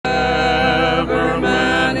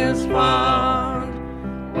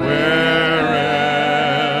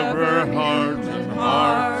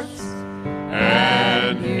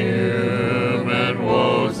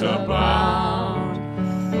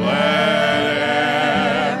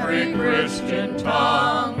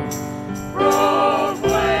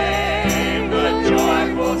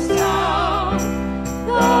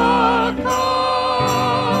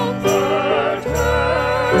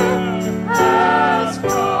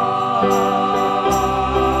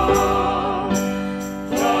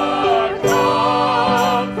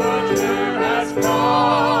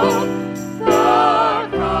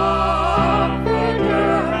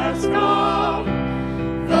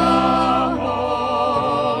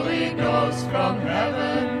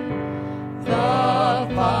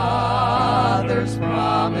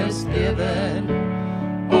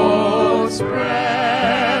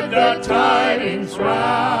spread the tidings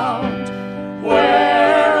round, wherever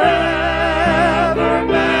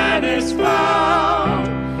man is found,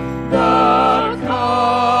 the Comforter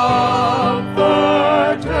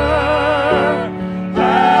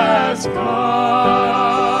has come.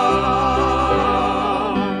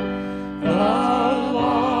 The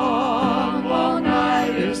long, long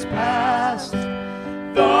night is past,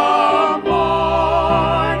 the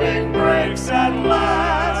morning breaks at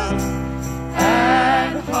last,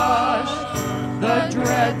 and hushed the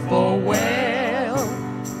dreadful wail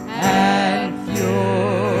and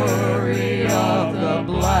fury of the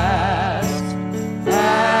blast,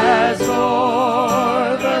 as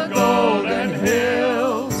o'er the golden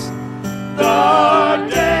hills the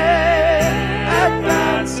day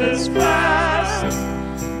advances fast.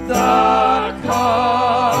 The Comforter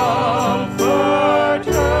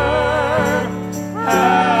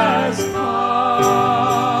has come.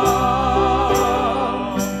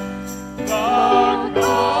 The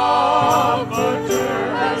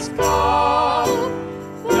Comforter has come.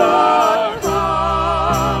 The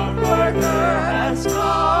Comforter has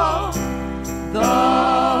come. The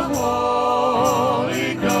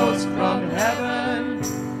Holy Ghost from heaven,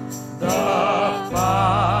 the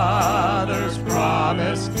Father's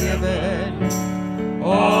promise given.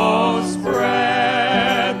 Oh,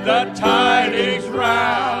 spread the tidings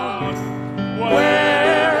round,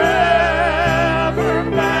 wherever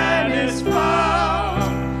man is found.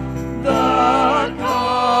 The Comforter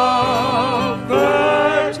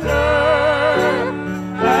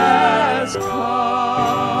has come.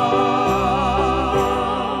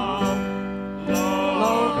 The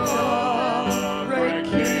great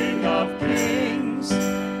King of Kings,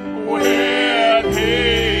 with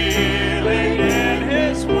healing in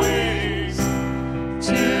his wings,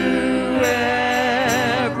 to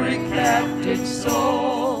every captive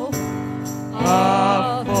soul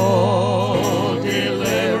a full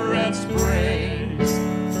deliverance brings,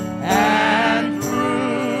 and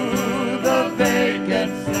through the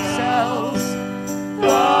vacant cells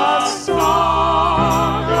the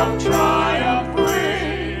song of triumph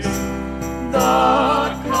rings. The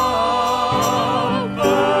Comforter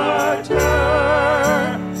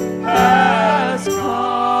has come.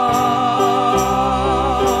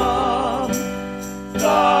 The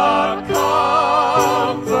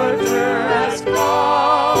Comforter has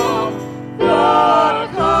come. The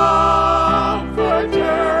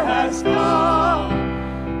Comforter has come.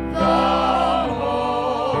 The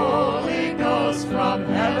Holy Ghost from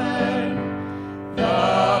heaven,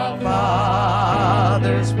 the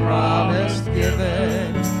Father's promise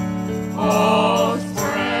given. Oh,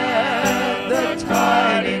 spread the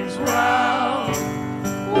tidings round,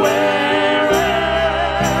 wherever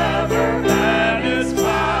man is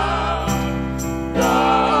found.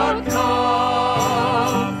 The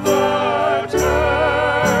Comforter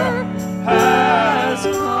has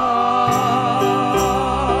come.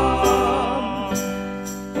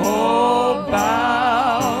 Oh,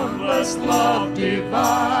 boundless love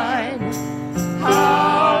divine,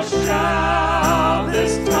 how shall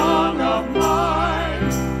this tongue of mine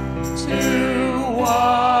to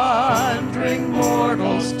wandering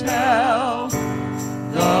mortals tell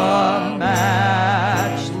the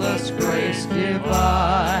matchless grace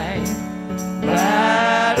divine,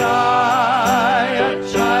 that I,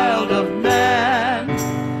 a child of man,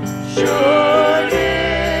 should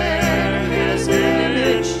in his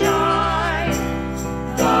image shine.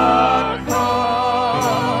 The Comforter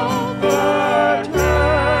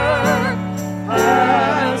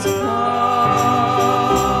has come.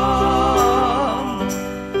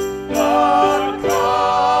 The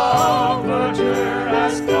Comforter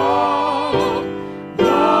has come. The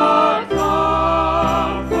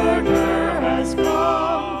Comforter has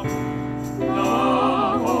come. The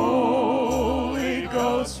Holy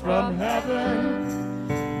Ghost from heaven,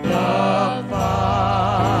 the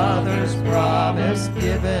Father's promise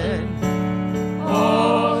given.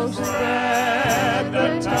 Oh, spread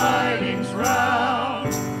the tidings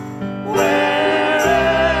round, wherever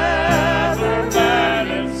man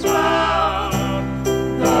is found.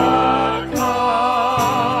 The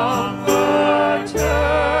Comforter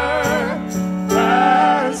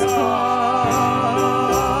has come.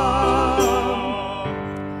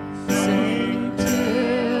 Sing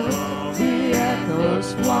till the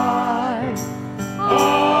echoes fly,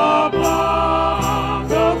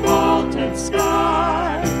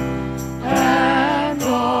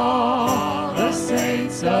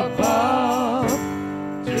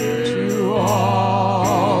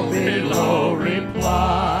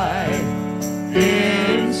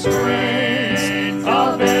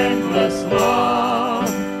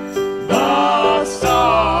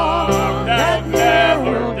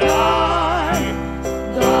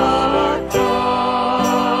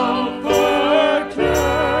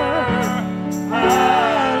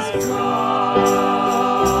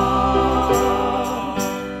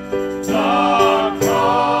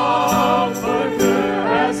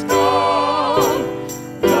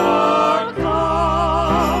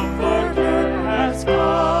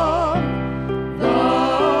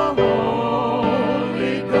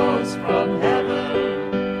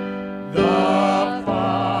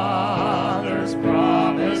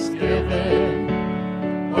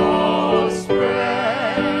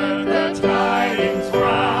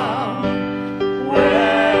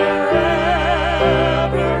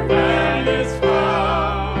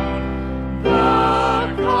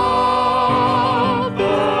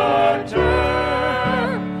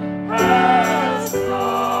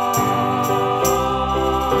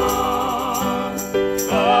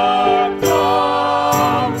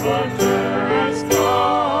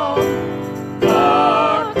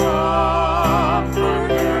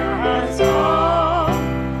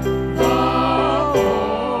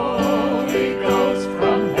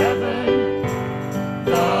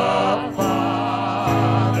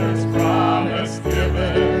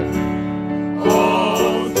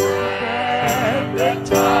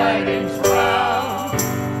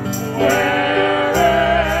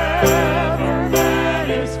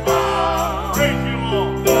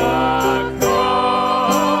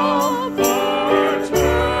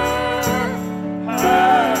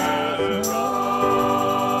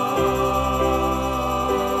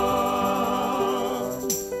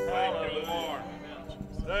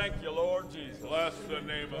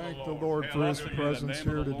 His presence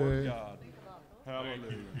here today.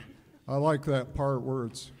 Hallelujah. I like that part where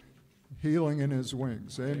it's healing in His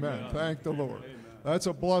wings. Amen. Thank the Lord. That's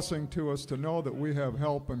a blessing to us to know that we have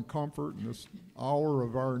help and comfort in this hour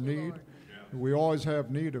of our need. We always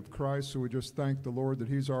have need of Christ, so we just thank the Lord that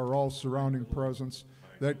He's our all-surrounding presence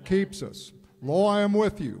that keeps us. Lo, I am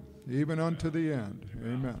with you, even unto the end.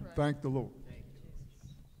 Amen. Thank the Lord.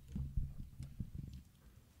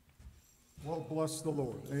 Well, bless the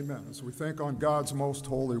Lord. Amen. As we think on God's most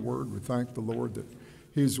holy word, we thank the Lord that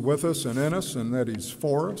He's with us and in us, and that He's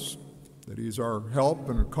for us, that He's our help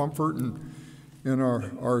and comfort in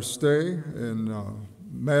our stay in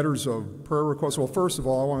matters of prayer requests. Well, first of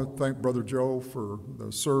all, I want to thank Brother Joe for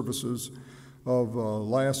the services of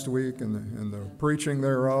last week and the preaching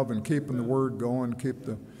thereof, and keeping the word going, keep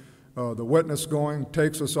the witness going. It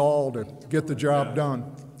takes us all to get the job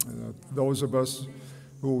done. Those of us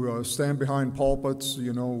who stand behind pulpits,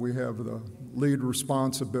 you know, we have the lead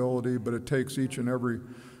responsibility, but it takes each and every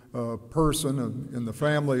person in the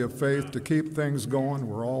family of faith to keep things going.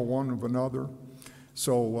 We're all one of another.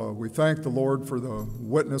 So we thank the Lord for the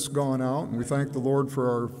witness gone out, and we thank the Lord for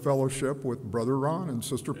our fellowship with Brother Ron and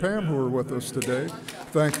Sister Pam, who are with us today.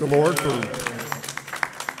 Thank the Lord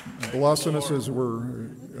for blessing us as we're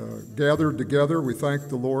gathered together. We thank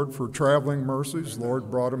the Lord for traveling mercies. The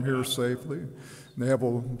Lord brought them here safely. They have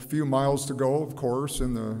a few miles to go, of course,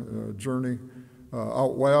 in the journey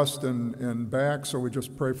out west and back, so we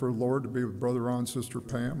just pray for the Lord to be with Brother Ron and Sister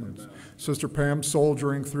Pam. And Sister Pam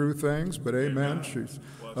soldiering through things, but amen. She's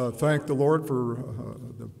thank the Lord for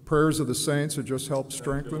the prayers of the saints that just help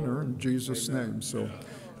strengthen her in Jesus' name. So,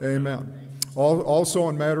 amen. Also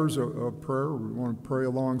in matters of prayer, we want to pray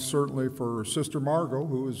along certainly for Sister Margot,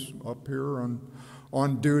 who is up here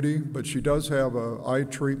on duty, but she does have an eye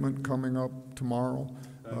treatment coming up tomorrow.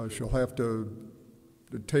 She'll have to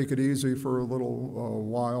take it easy for a little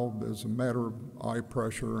while as a matter of eye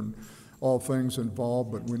pressure and all things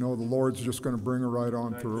involved, but we know the Lord's just going to bring her right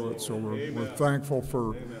on through it, so we're thankful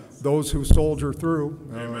for those who soldier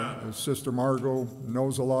through. As Sister Margot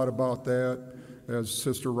knows a lot about that, as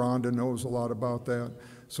Sister Rhonda knows a lot about that,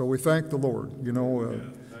 so we thank the Lord. You know,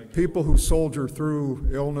 people who soldier through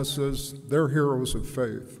illnesses, they're heroes of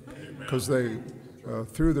faith, because they,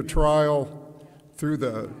 through the trial, through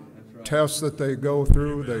the tests that they go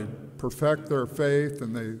through, they perfect their faith,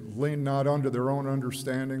 and they lean not unto their own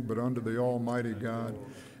understanding, but unto the Almighty God.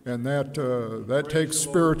 And that takes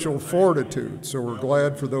spiritual fortitude. So we're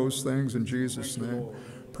glad for those things in Jesus' name.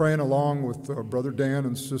 Praying along with Brother Dan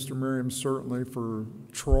and Sister Miriam, certainly for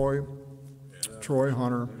Troy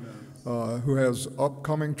Hunter, who has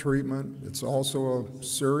upcoming treatment. It's also a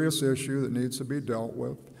serious issue that needs to be dealt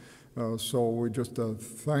with. So we just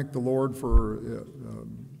thank the Lord for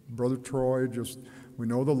Brother Troy. We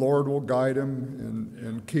know the Lord will guide him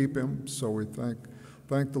and keep him, so we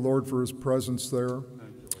thank the Lord for His presence there.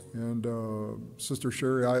 And Sister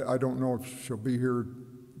Sherry, I don't know if she'll be here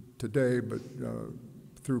today, but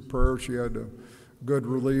through prayer she had a good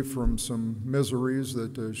relief from some miseries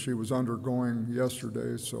that she was undergoing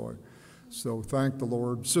yesterday, so thank the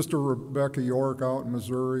Lord. Sister Rebecca York out in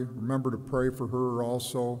Missouri, remember to pray for her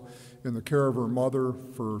also in the care of her mother.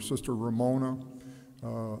 For Sister Ramona,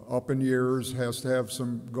 up in years, has to have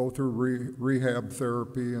go through rehab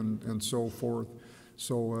therapy and so forth.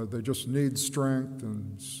 So they just need strength,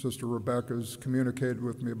 and Sister Rebecca's communicated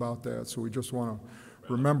with me about that. So we just want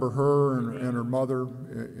to remember her and her mother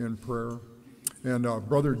in prayer. And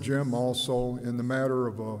Brother Jim also, in the matter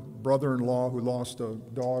of a brother-in-law who lost a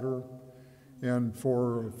daughter, and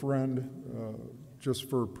for a friend, just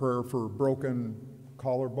for prayer for broken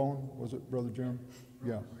collarbone. Was it Brother Jim?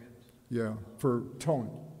 Yeah, for Tony.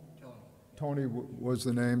 Tony was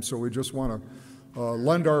the name, so we just want to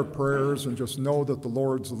lend our prayers and just know that the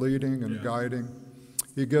Lord's leading and guiding.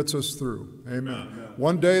 He gets us through. Amen.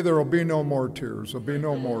 One day there will be no more tears. There'll be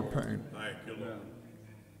no more pain. Thank you, Lord.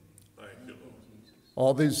 Thank you, Lord.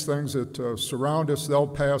 All these things that surround us, they'll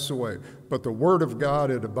pass away. But the Word of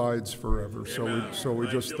God, it abides forever. So we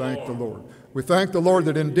just thank the Lord. We thank the Lord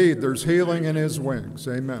that indeed there's healing in His wings.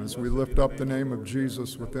 Amen. As we lift up the name of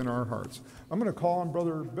Jesus within our hearts. I'm going to call on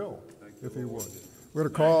Brother Bill, if he would. We're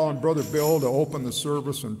going to call on Brother Bill to open the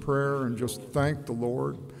service in prayer and just thank the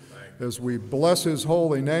Lord as we bless His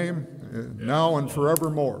holy name now and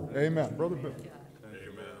forevermore. Amen. Brother Bill.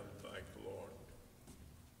 Amen. Thank the Lord.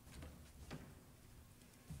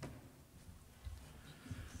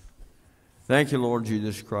 Thank you, Lord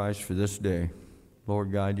Jesus Christ, for this day.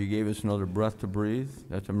 Lord God, you gave us another breath to breathe.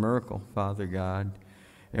 That's a miracle, Father God.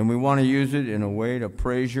 And we want to use it in a way to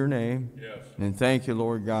praise your name. Yes. And thank you,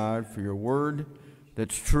 Lord God, for your word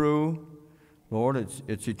that's true, Lord,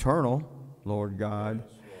 it's eternal, Lord God.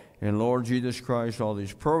 And Lord Jesus Christ, all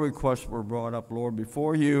these prayer requests were brought up, Lord,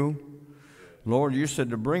 before you. Lord, you said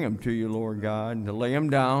to bring them to you, Lord God, and to lay them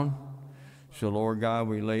down. So, Lord God,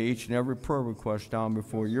 we lay each and every prayer request down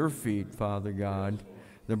before your feet, Father God.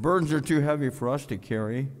 The burdens are too heavy for us to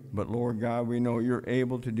carry, but, Lord God, we know you're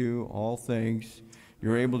able to do all things.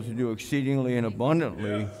 You're able to do exceedingly and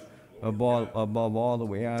abundantly above all that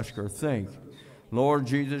we ask or think. Lord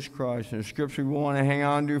Jesus Christ, in the scripture we want to hang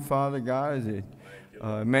on to, Father God, is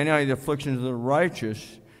that many are the afflictions of the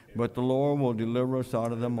righteous, but the Lord will deliver us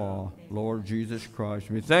out of them all. Lord Jesus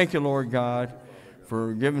Christ. We thank you, Lord God,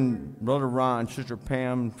 for giving Brother Ron and Sister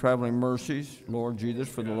Pam traveling mercies, Lord Jesus,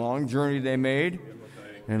 for the long journey they made.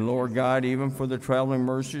 And Lord God, even for the traveling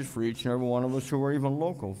mercies for each and every one of us who are even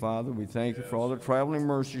local, Father. We thank you for all the traveling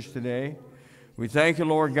mercies today. We thank you,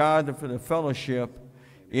 Lord God, for the fellowship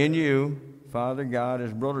in you, Father God,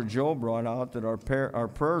 as Brother Joe brought out, that our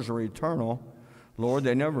prayers are eternal. Lord,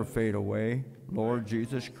 they never fade away, Lord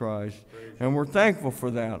Jesus Christ. And we're thankful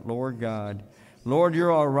for that, Lord God. Lord,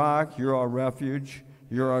 you're our rock, you're our refuge,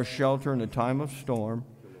 you're our shelter in the time of storm,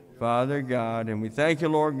 Father God. And we thank you,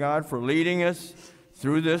 Lord God, for leading us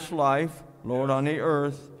through this life, Lord, on the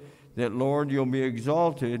earth, that, Lord, you'll be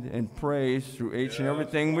exalted and praised through each and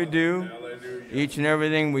everything we do, each and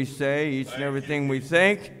everything we say, each and everything we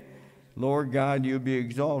think. Lord God, you'll be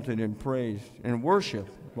exalted and praised and worship,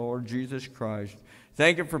 Lord Jesus Christ.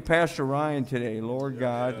 Thank you for Pastor Ryan today, Lord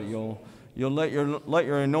God, that you'll let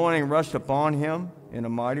your anointing rest upon him in a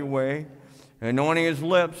mighty way, anointing his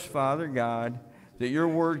lips, Father God, that your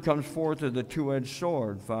word comes forth as a two-edged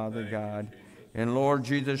sword, Father God. And Lord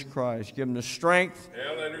Jesus Christ, give him the strength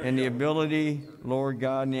and the ability, Lord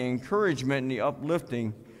God, and the encouragement and the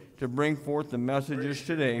uplifting to bring forth the messages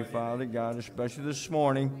today, Father God, especially this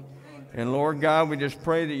morning. And Lord God, we just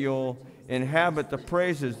pray that you'll inhabit the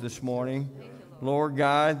praises this morning. Lord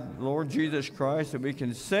God, Lord Jesus Christ, that we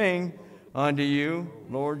can sing unto you,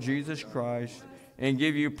 Lord Jesus Christ, and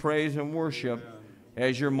give you praise and worship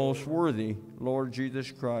as you're most worthy, Lord Jesus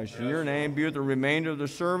Christ. In your name be with the remainder of the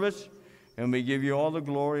service, and we give you all the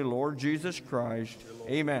glory, Lord Jesus Christ.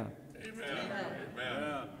 Amen. Amen.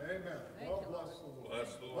 Amen. Well,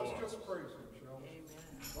 bless the Lord. Let's just praise him, shall we?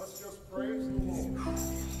 Let's just praise the Lord.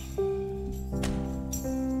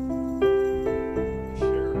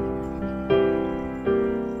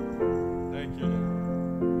 Thank you, Lord.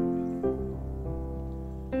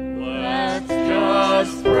 Let's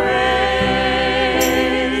just praise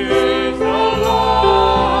the Lord.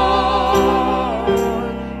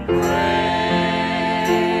 Praise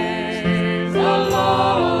the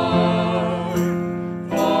Lord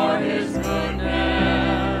for his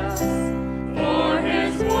goodness, for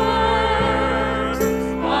his works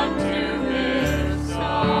unto his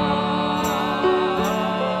sons.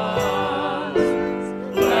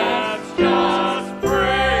 Let's just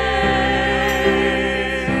praise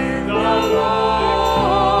the Lord.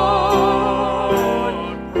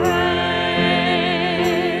 Praise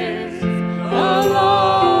the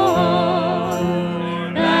Lord,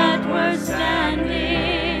 that we're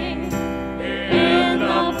standing in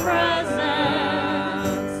the presence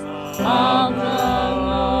of the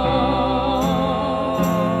Lord.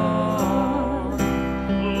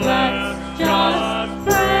 Let's just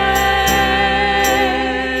praise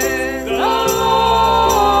the Lord.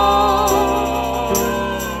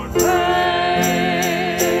 Praise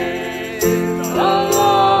the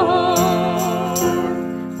Lord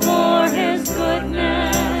for his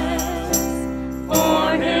goodness, for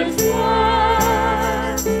his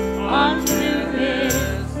work unto his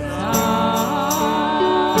sons.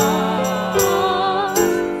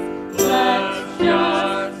 Let's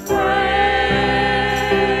just praise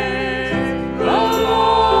the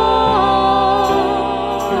Lord.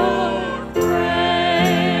 Praise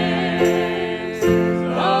the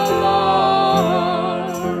Lord,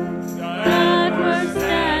 that we're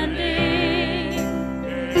standing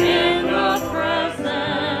in the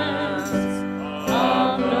presence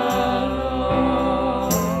of the Lord.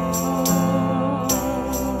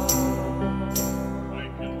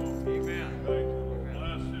 Thank you, Lord. Amen. Thank you, Lord.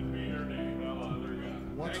 Blessed be your name. Hallelujah.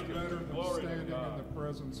 What's better than standing in the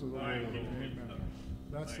presence of the Lord? Amen.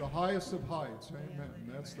 That's the highest of heights. Amen.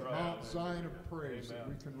 That's the Mount Zion of praise that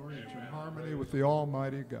we can reach in harmony with the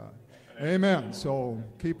Almighty God. Amen. So,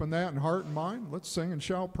 keeping that in heart and mind, let's sing and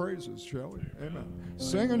shout praises, shall we? Amen.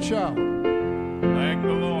 Sing and shout. Thank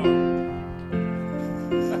the Lord.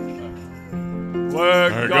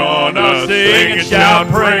 We're gonna sing and shout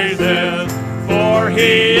praises, for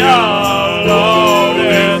he alone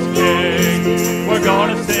is king. We're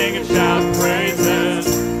gonna sing and shout praises,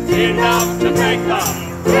 enough to make make the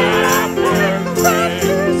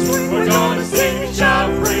rafters ring. We're gonna sing and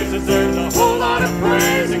shout praises. There's a whole lot of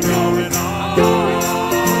praising going on.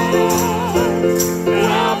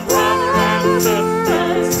 Now, brother and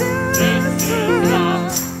sisters, this is the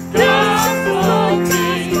gospel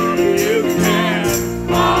beat. You can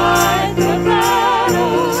fight the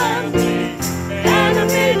battle and the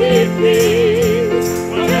enemy defeat.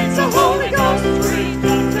 Well, it's a Holy Ghost treat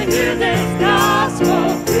to hear this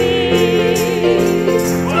gospel beat.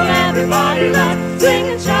 Well, everybody, let's sing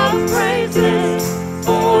and shout praises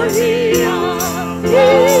for Him. We're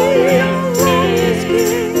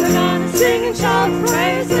gonna sing and shout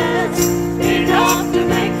praises enough to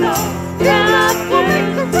make the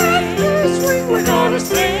rafters ring. We're gonna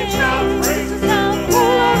sing and shout praises and a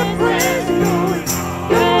whole lot of praise going on.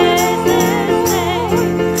 Praise His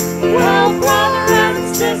name. Well, brother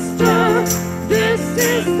and sister, this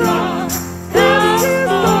is the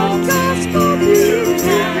gospel. You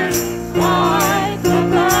can fight the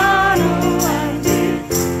battle and the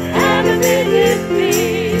enemy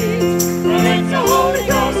defeat. Well, it's a Holy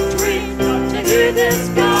Ghost treat to hear this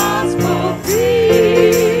gospel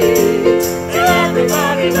beat. So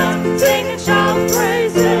everybody, let's sing and shout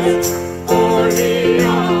praises for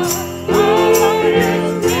Him. Oh,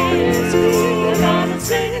 yes, we're gonna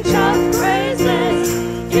sing and shout praises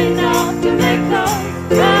enough to make the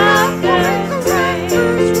rafters ring.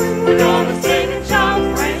 We're gonna sing and shout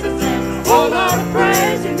praises and a whole lot of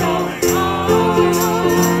praising going on.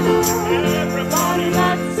 Everybody,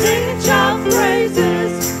 let's sing and shout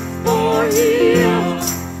praises for Him.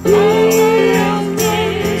 Oh,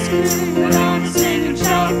 yes, we're gonna sing and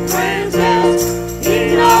shout praises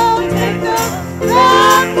enough to make the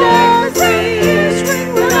rafters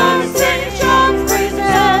ring. We're gonna sing and shout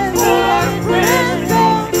praises for praise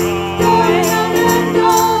going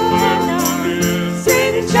on.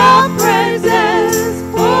 Sing and shout praises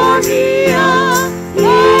for Him.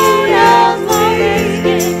 Oh, yes,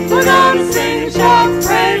 we're gonna sing and shout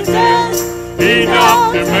praises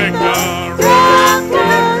enough to make the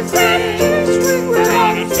rafters ring. We're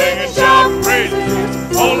gonna sing and shout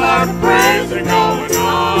praises, whole lot of praising going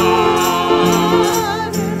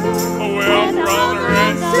on. Well, brother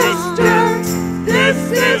and sister, this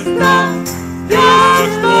is the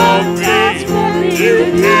gospel beat. You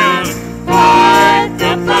can fight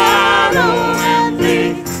the battle and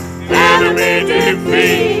the enemy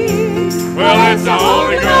defeat. Well, it's a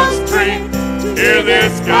Holy Ghost treat to hear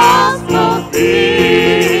this gospel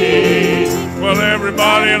beat. Well,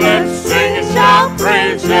 everybody, let's sing and shout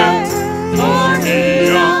praises for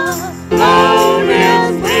Him. Lord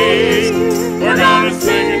is peace. We're gonna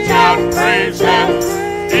sing and shout praises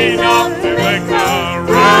enough to make the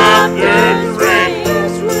rafters ring.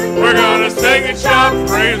 We're gonna sing and shout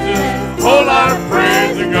praises, whole lot of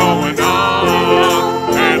praising going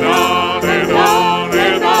on and on and on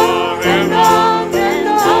and on and on and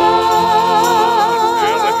on.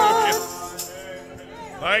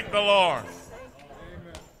 Thank the Lord.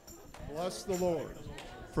 Bless the Lord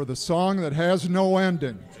for the song that has no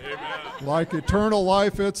ending. Amen. Like eternal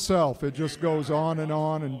life itself, it just goes on and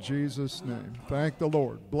on in Jesus' name. Thank the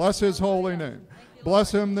Lord. Bless His holy name.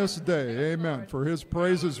 Bless Him this day. Amen. For His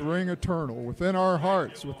praises ring eternal within our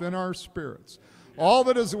hearts, within our spirits. All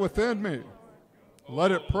that is within me,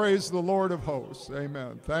 let it praise the Lord of hosts.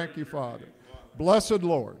 Amen. Thank you, Father. Blessed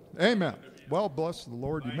Lord. Amen. Well, bless the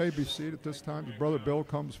Lord. You may be seated at this time. Brother Bill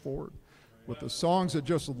comes forward with the songs that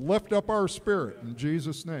just lift up our spirit. In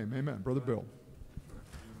Jesus' name. Amen. Brother Bill.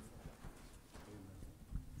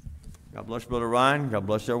 God bless Brother Ryan. God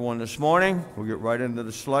bless everyone this morning. We'll get right into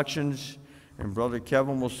the selections, and Brother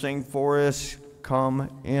Kevin will sing for us, Come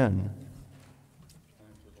In. Thank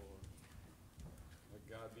you, Lord. Let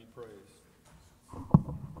God be praised.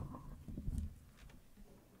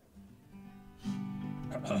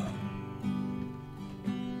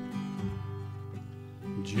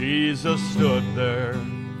 Jesus stood there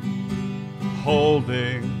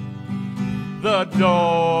holding the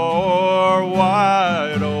door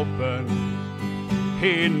wide open.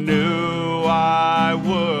 He knew I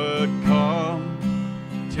would come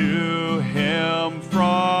to Him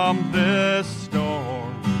from this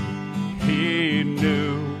storm. He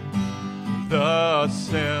knew the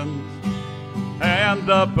sins and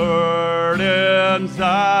the burdens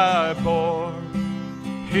I bore.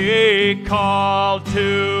 He called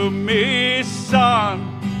to me, son,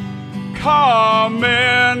 come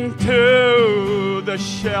into the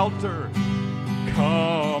shelter,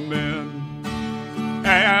 come in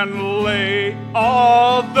and lay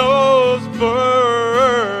all those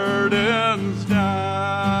burdens down.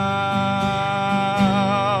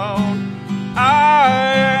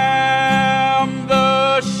 I am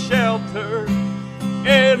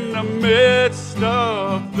the midst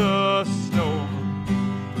of the storm.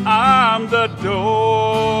 I'm the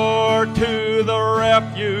door to the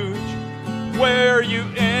refuge where you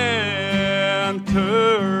enter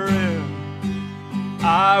in.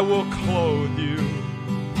 I will clothe you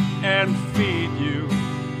and feed you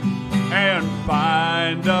and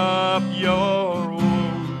bind up your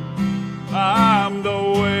wound. I'm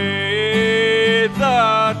the way,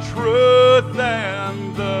 the truth,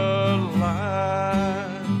 and the life.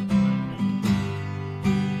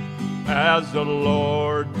 As the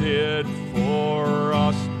Lord did for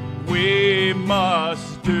us, we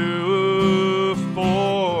must do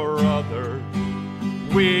for others.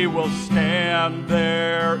 We will stand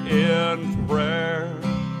there in prayer,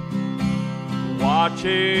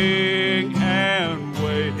 watching and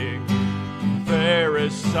waiting. There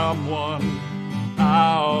is someone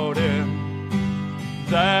out in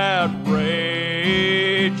that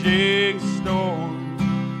raging storm.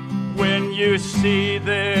 When you see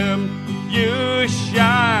them, you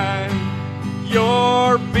shine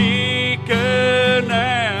your beacon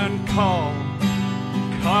and call,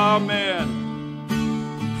 come in,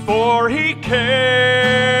 for he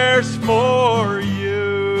cares for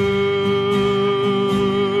you.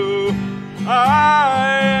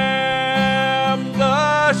 I am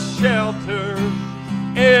the shelter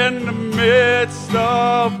in the midst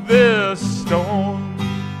of this storm.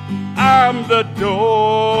 I'm the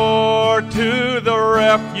door to the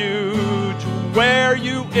refuge where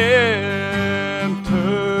you enter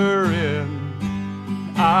in.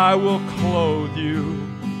 I will clothe you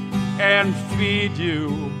and feed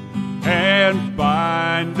you and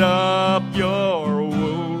bind up your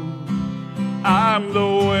wound. I'm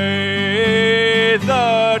the way,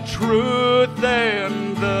 the truth,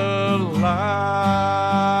 and the light.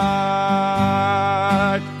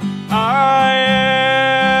 I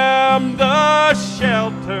am the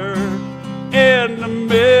shelter in the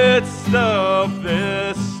midst of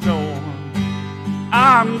this storm.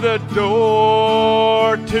 I'm the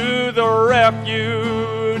door to the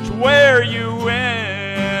refuge where you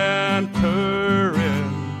enter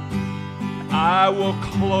in. I will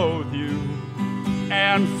clothe you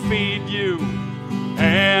and feed you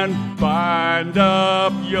and bind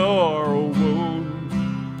up your wound.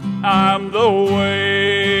 I'm the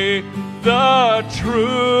way, the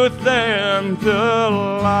truth, and the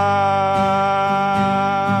light.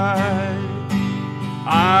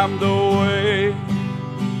 I'm the way,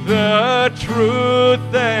 the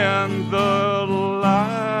truth, and the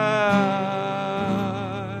light.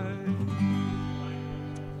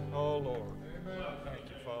 Oh, Lord. Thank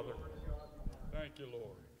you, Father. Thank you,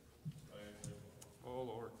 Lord. Oh,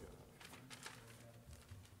 Lord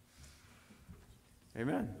God.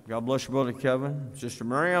 Amen. God bless you, Brother Kevin. Sister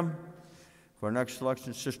Miriam. For our next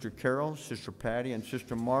selection, Sister Carol, Sister Patty, and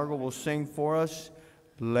Sister Margot will sing for us,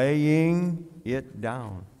 Laying It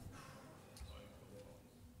Down.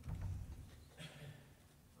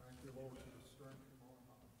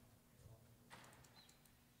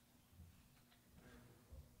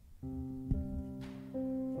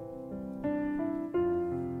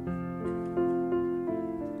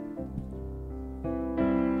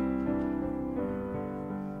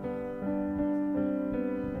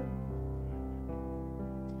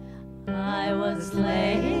 I was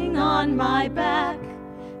laying on my back,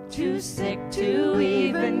 too sick to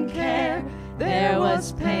even care. There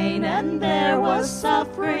was pain and there was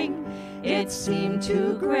suffering, it seemed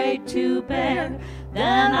too great to bear.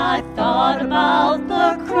 Then I thought about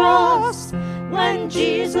the cross, when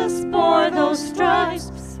Jesus bore those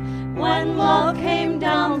stripes, when love came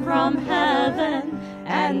down from heaven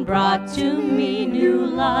and brought to me new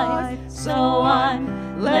life. So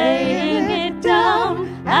I'm laying it down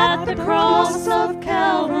at the cross of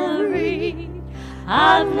Calvary.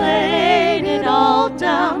 I've laid it all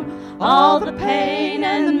down, all the pain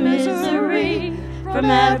and misery, from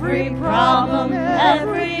every problem,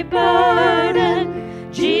 every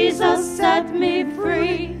burden. Jesus set me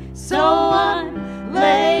free, so I'm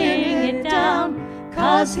laying it down,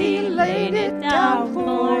 'cause he laid it down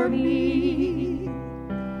for me.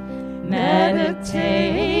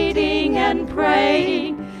 Meditating and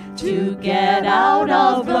praying to get out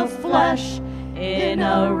of the flesh, in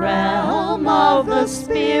a realm of the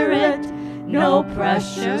Spirit, no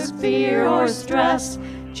pressures, fear, or stress.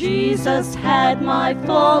 Jesus had my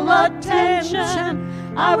full attention,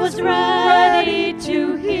 I was ready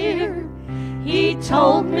to hear. He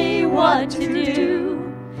told me what to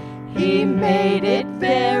do, he made it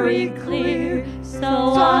very clear.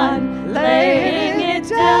 So I'm laying it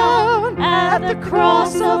down at the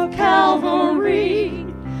cross of Calvary.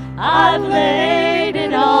 I've laid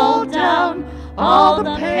it all down, all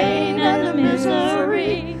the pain and the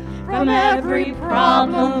misery, from every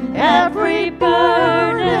problem, every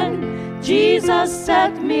burden. Jesus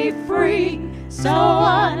set me free, so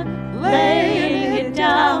I'm laying it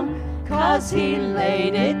down, 'cause he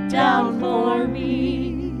laid it down for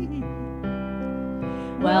me.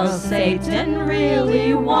 Well, Satan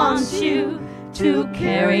really wants you to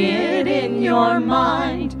carry it in your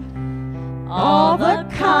mind, all the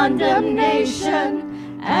condemnation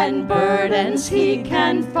and burdens he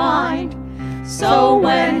can find. So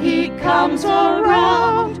when he comes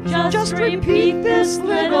around, just repeat this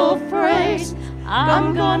little phrase,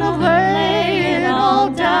 I'm gonna lay it all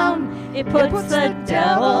down. It puts the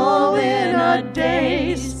devil in a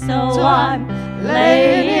daze. So I'm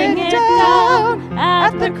laying it down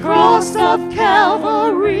at the cross of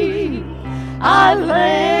Calvary. I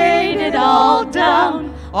laid it all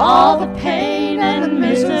down, all the pain and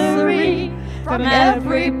misery, from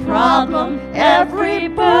every problem, every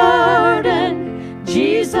burden.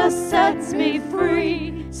 Jesus sets me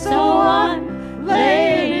free, so I'm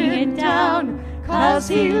laying it down, 'cause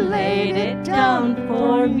he laid it down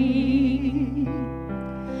for me.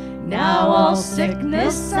 Now all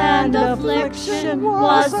sickness and affliction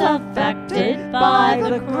was affected by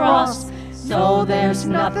the cross, so there's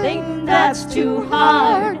nothing that's too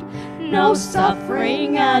hard, no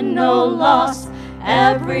suffering and no loss.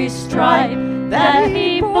 Every stripe that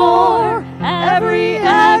he bore, every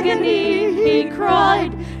agony he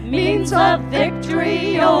cried, means a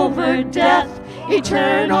victory over death,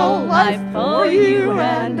 eternal life for you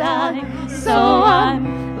and I. So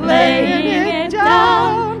I'm laying it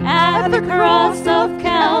down at the cross of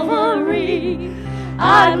Calvary.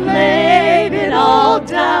 I laid it all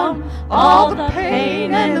down, all the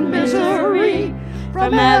pain and the misery,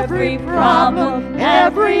 from every problem,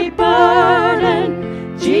 every burden.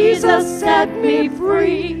 Jesus set me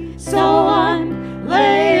free, so I'm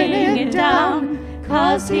laying it down,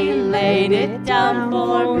 'cause he laid it down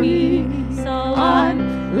for me. So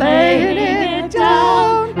I'm laying it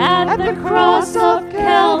down at the cross of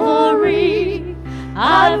Calvary.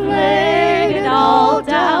 I laid it all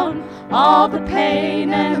down, all the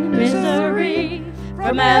pain and misery,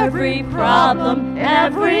 from every problem,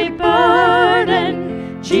 every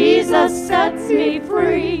burden. Jesus sets me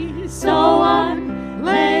free, so I'm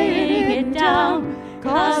laying it down,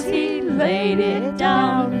 'cause he laid it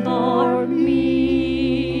down for me.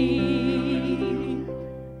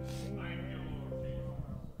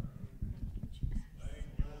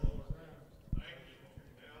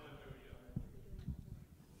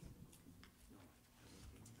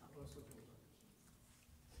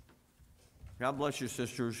 God bless you,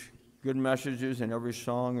 sisters. Good messages in every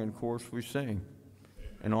song and chorus we sing.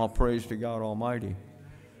 And all praise to God Almighty.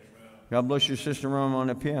 God bless you, Sister Ron, on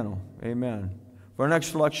the piano. Amen. For our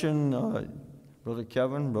next selection, Brother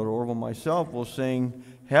Kevin, Brother Orville, myself will sing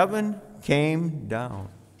Heaven Came Down.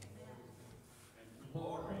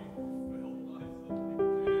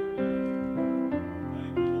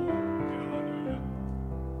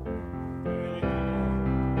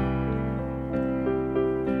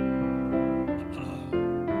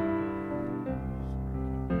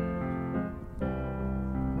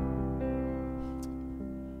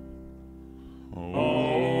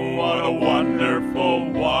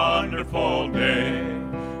 Wonderful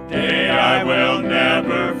day I will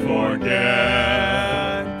never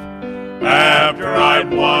forget. After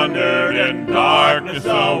I'd wandered in darkness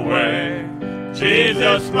away,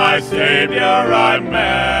 Jesus my Savior I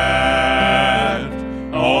met.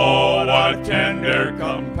 Oh, what a tender,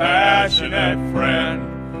 compassionate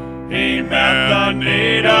friend. He met the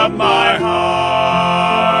need of my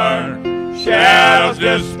heart. Shadows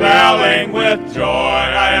dispelling with joy,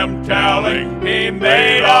 I am telling, he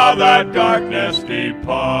made all the darkness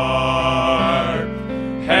depart.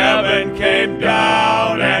 Heaven came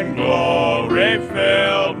down and glory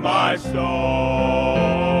filled my soul.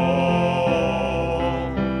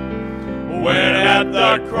 When at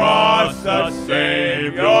the cross the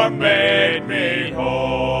Savior made me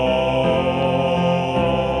whole,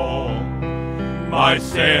 my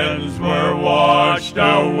sins were washed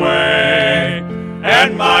away,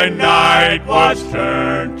 and my night was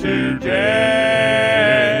turned to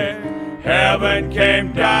day. Heaven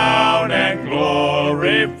came down and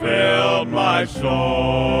glory filled my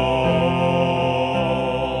soul.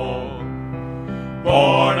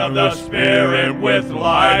 Born of the Spirit with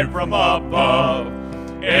life from above,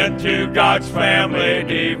 into God's family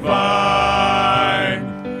divine,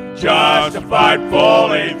 justified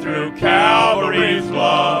fully through Calvary's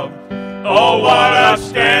love. Oh, what a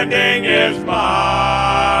standing is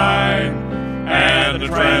mine! And the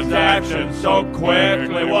transaction so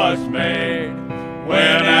quickly was made.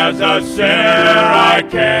 as a sinner I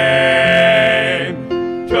came,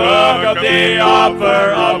 took up the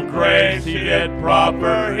offer of grace he did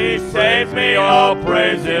proffer. He saved me, all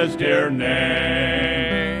praise his dear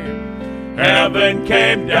name. Heaven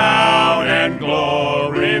came down and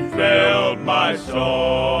glory filled my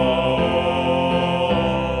soul.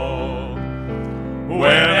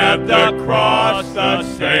 When at the cross the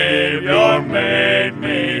Savior made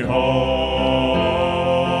me whole,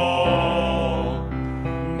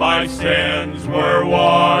 my sins were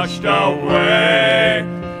washed away,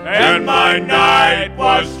 and my night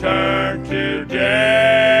was turned to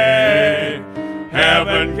day.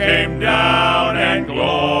 Heaven came down and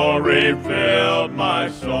glory filled my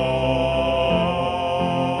soul.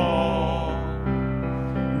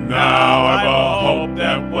 Now I've a hope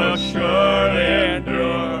that will surely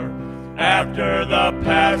endure after the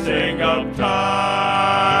passing of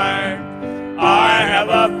time. I have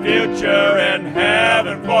a future in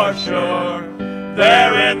heaven for sure,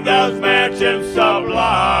 there in those mansions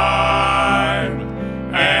sublime.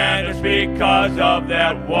 And it's because of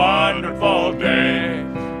that wonderful day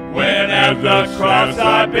when at the cross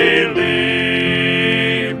I believe,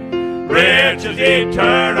 riches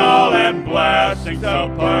eternal and blessings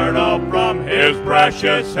supernal from his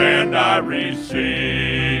precious hand I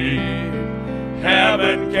receive.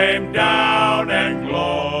 Heaven came down and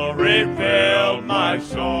glory filled my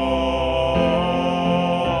soul.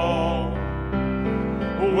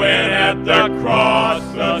 When at the cross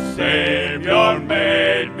the Savior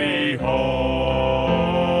made me whole,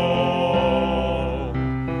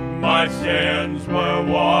 my sins were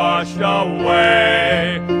washed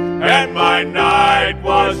away, and my night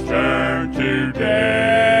was turned to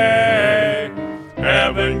day.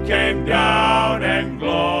 Heaven came down and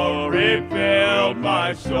glory filled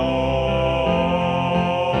my soul.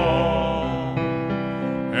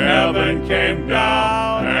 Heaven came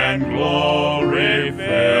down and glory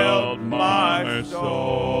filled my soul.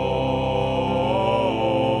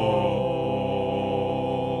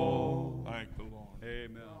 Thank the Lord.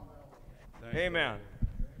 Amen. Amen.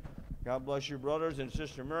 God bless you, brothers and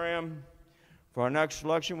Sister Miriam. For our next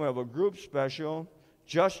selection, we have a group special,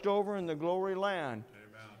 Just Over in the Glory Land.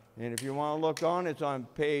 Amen. And if you want to look on, it's on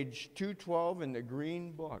page 212 in the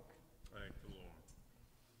green book. Thank the Lord.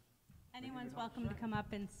 Anyone's welcome to come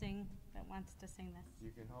up and sing that wants to sing this.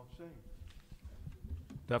 You can help sing.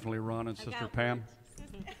 Definitely Ron and Sister Pam.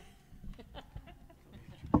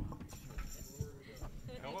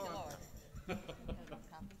 Hello.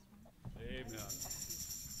 Amen.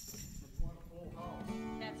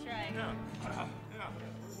 That's right.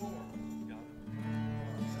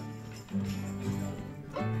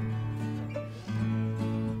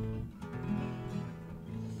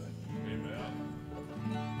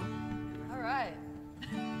 All right.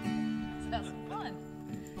 Let's have some fun.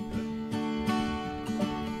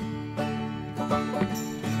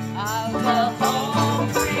 I will home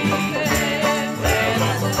free where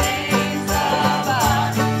the days of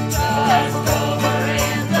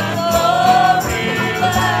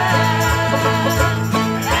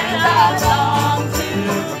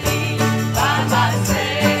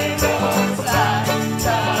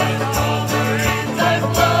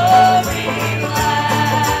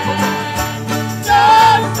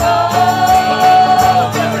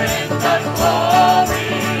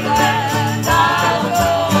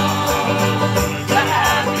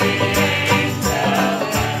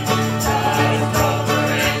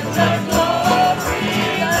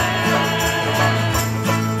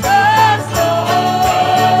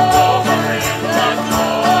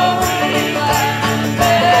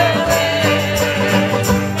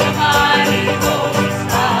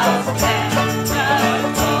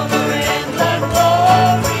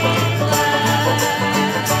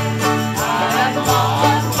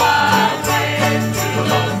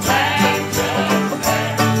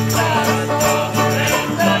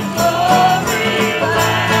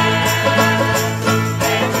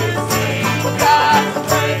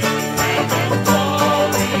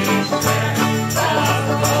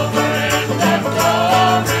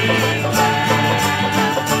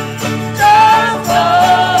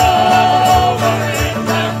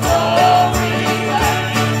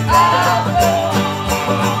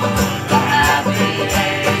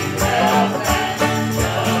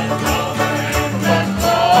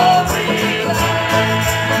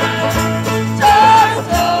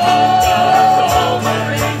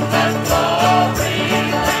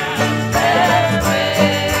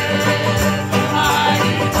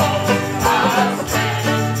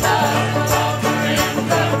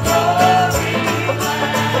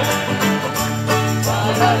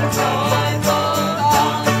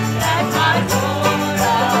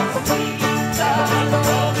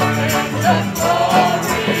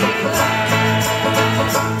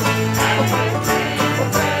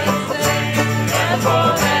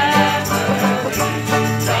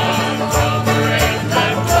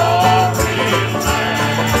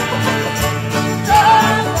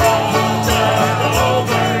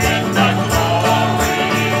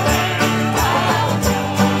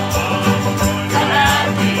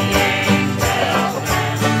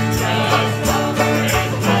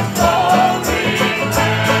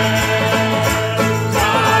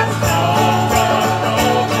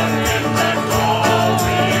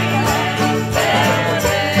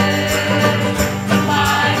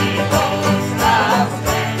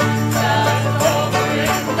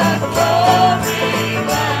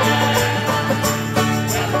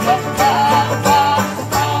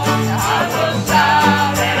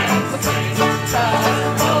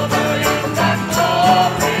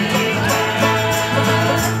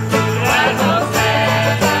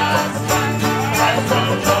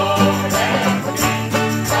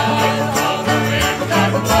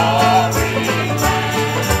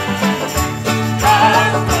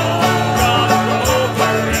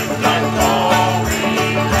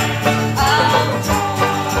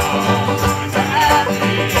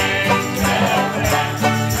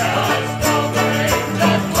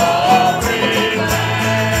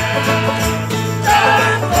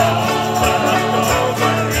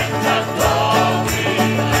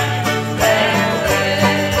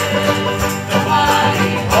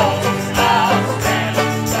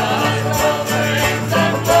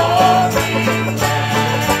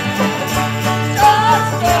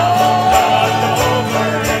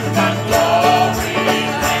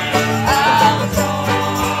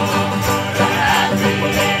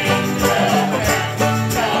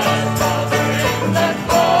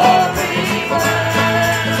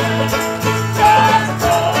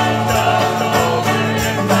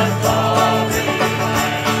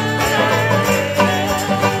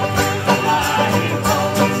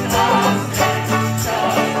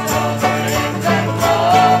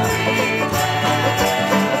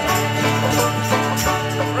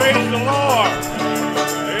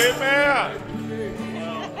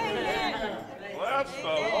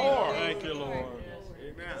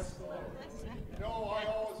know I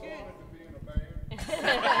always wanted to be in a band. Thank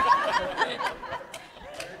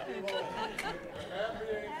you, Lord. Happy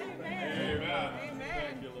 18th.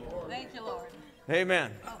 Amen. Thank you, Lord.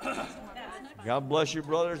 Amen. God bless you,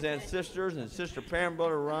 brothers and sisters, and Sister Pam,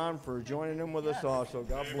 Brother Ron, for joining in with us also.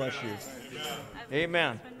 God bless you.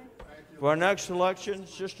 Amen. For our next selection,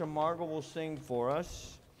 Sister Margot will sing for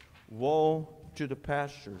us, Woe to the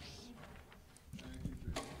Pastors. Thank you,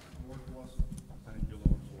 Lord, for us.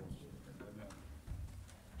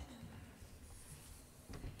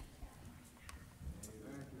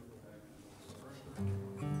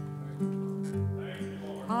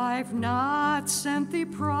 Amen. I've not sent thee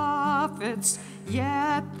prophets,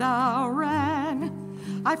 yet thou ran.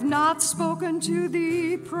 I've not spoken to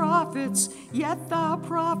thee prophets, yet thou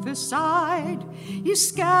prophesied. Ye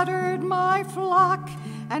scattered my flock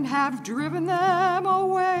and have driven them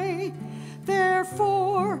away.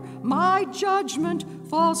 Therefore my judgment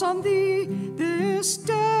falls on thee this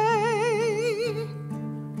day.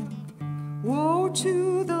 Woe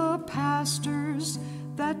to the pastors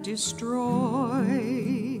that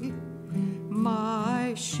destroy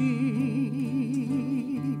my sheep.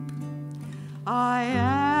 I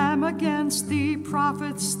am against the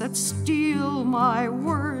prophets that steal my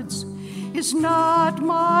words. Is not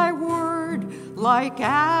my word like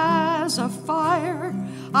as a fire?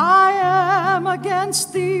 I am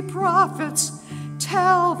against the prophets.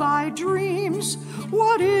 Tell thy dreams.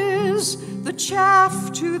 What is the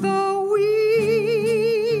chaff to the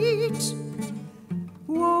wheat?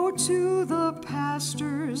 Woe to the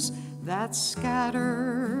pastors that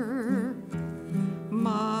scatter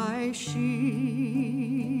my sheep.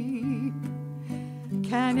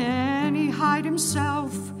 Can any hide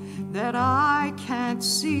himself that I can't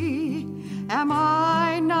see? Am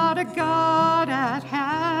I not a God at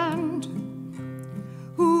hand,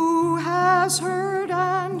 who has heard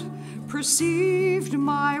and perceived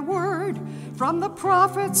my word? From the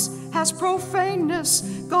prophets has profaneness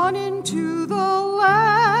gone into the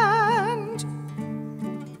land.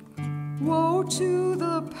 Woe to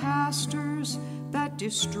the pastors that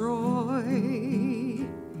destroy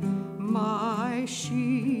my sheep.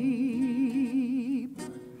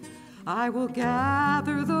 I will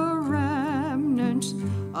gather the remnant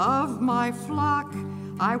of my flock.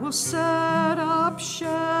 I will set up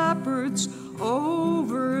shepherds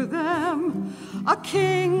over them. A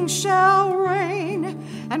king shall reign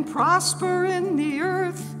and prosper in the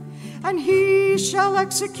earth, and he shall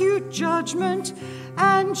execute judgment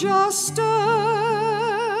and justice.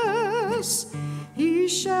 He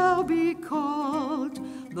shall be called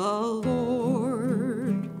the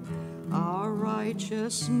Lord, our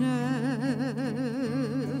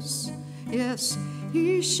righteousness. Yes,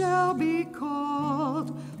 he shall be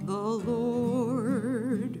called the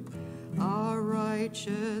Lord, our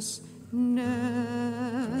righteousness.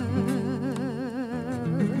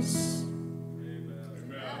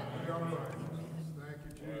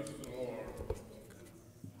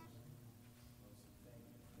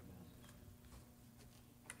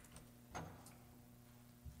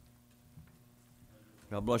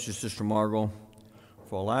 God bless you, Sister Margot.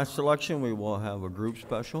 For our last selection, we will have a group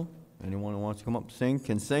special. Anyone who wants to come up and sing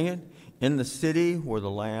can sing it. In the city where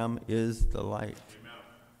the Lamb is the light. Amen.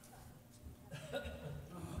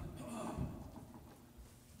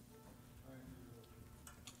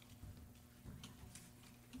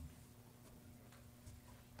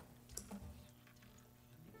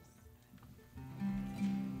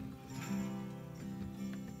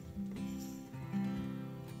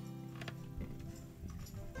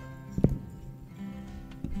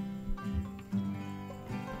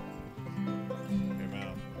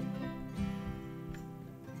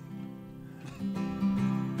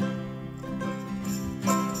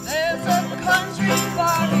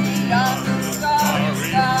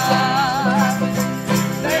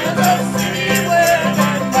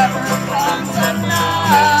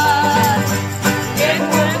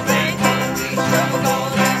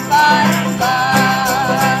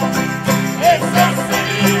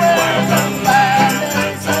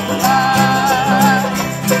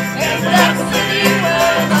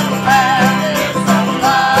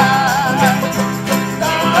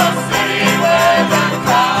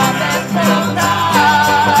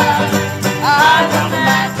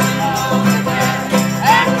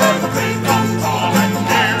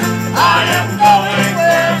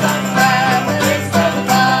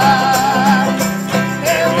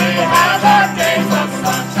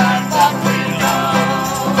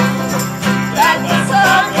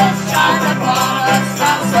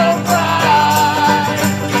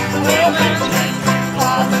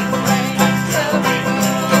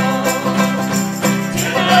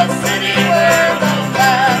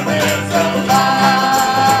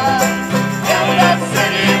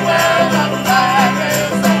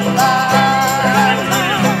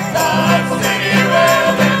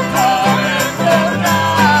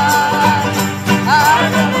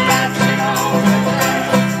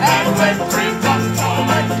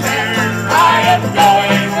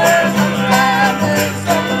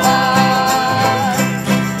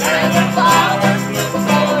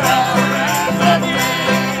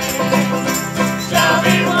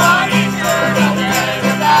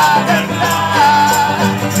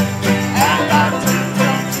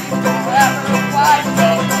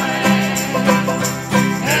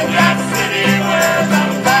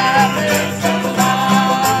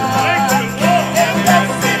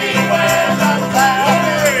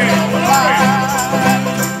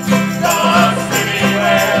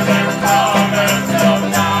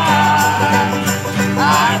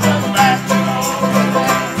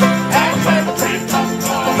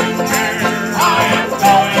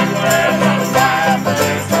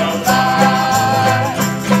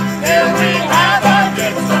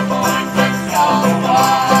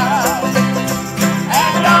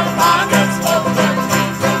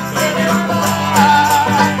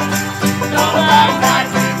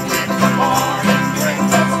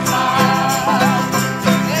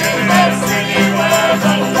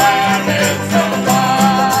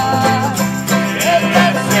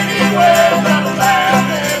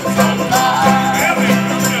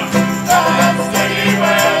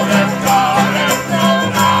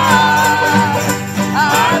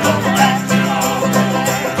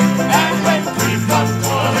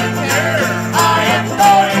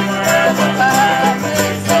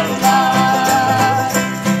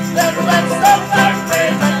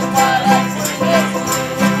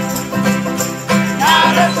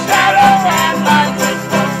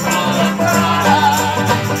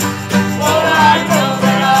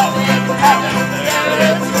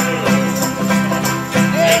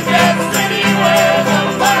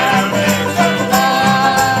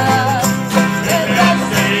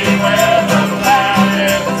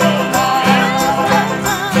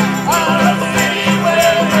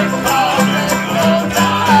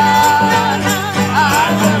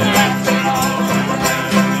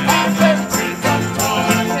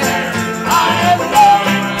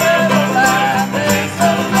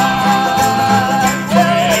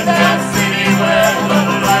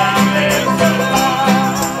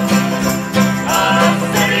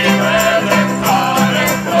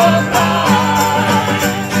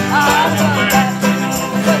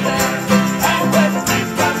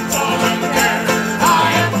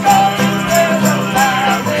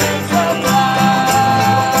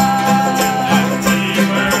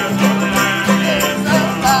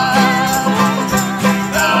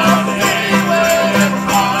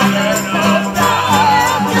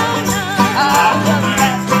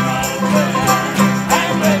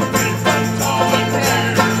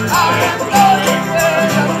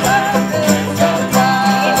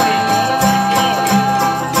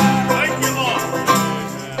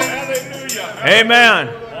 Amen.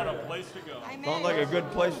 What a place to go. Sounds like a good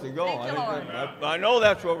place to go. I know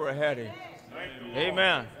that's where we're heading.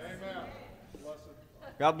 Amen.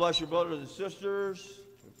 God bless you, brothers and sisters.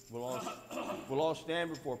 We'll all stand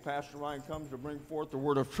before Pastor Ryan comes to bring forth the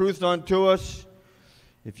word of truth unto us.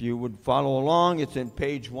 If you would follow along, it's in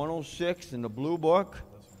page 106 in the blue book.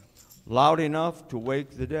 Loud enough to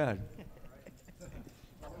wake the dead.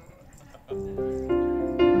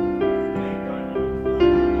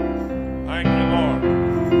 Thank you, Lord.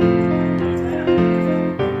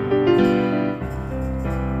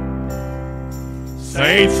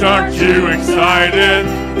 Saints, aren't you excited?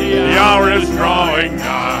 The hour is drawing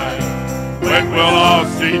nigh. When we'll all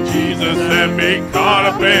see Jesus and be caught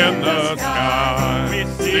up in the sky. We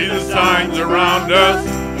see the signs around us.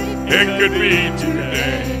 It could be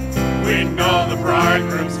today. We know the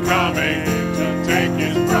bridegroom's coming to take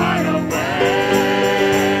his bride away.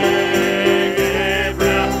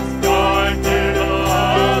 Gabriel's going to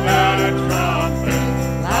blow out a trumpet,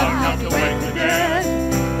 loud enough to wake the dead.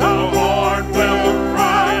 The Lord will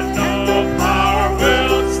cry, and no power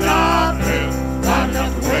will stop him, loud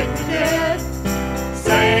enough to wake the dead.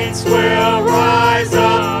 Saints will rise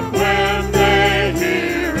up when they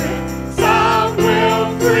hear it. Sound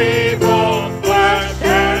will free both flesh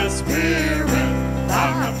and spirit,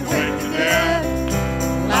 loud enough to wake the dead,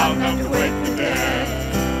 loud enough to wake the dead.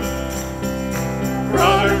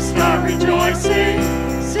 Brothers, start rejoicing,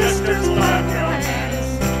 sisters, clap your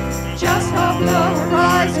hands. Just off the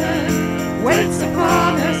horizon waits the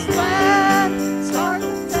promised land. Start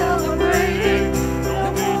celebrating,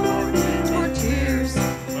 no more need for tears.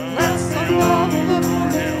 Let's all look for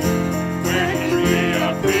him When he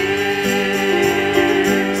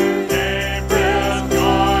appears, Gabriel's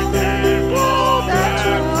going to blow that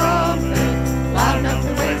that trumpet, loud enough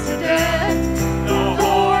to wake the dead. The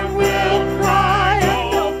horn will cry, and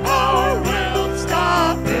no power will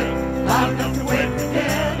stop it, Loud enough to wake the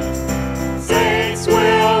dead. Saints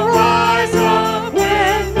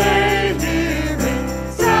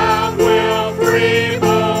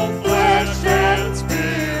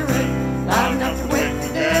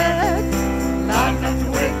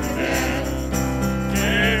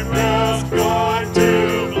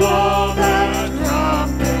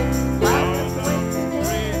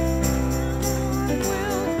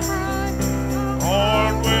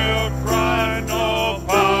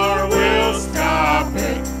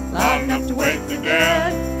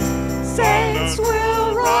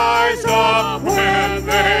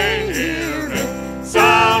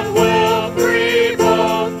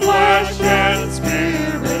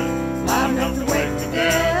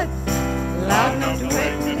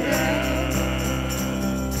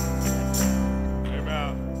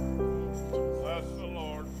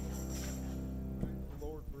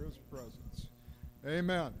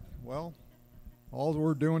Amen. Well, all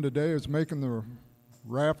we're doing today is making the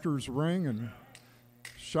rafters ring and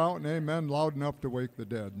shouting amen loud enough to wake the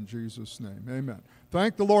dead in Jesus' name. Amen.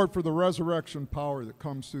 Thank the Lord for the resurrection power that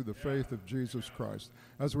comes through the faith of Jesus Christ.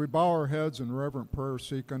 As we bow our heads in reverent prayer,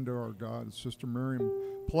 seek unto our God, as Sister Miriam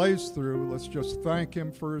plays through, let's just thank him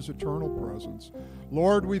for his eternal presence.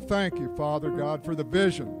 Lord, we thank you, Father God, for the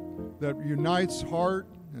vision that unites heart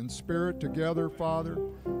and spirit together, Father,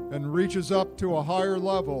 and reaches up to a higher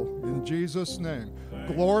level in Jesus' name.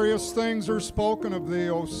 Glorious things are spoken of thee,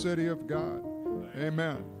 O city of God.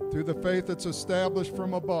 Amen. Through the faith that's established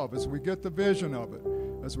from above, as we get the vision of it,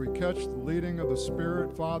 as we catch the leading of the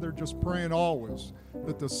Spirit, Father, just praying always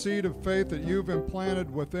that the seed of faith that you've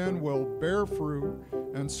implanted within will bear fruit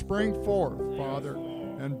and spring forth, Father,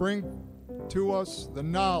 and bring to us the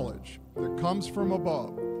knowledge that comes from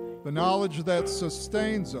above, the knowledge that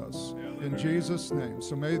sustains us in Jesus' name.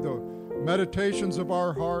 So may the meditations of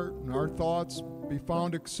our heart and our thoughts be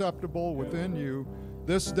found acceptable within you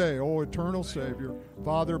this day, O eternal Savior.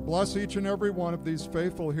 Father, bless each and every one of these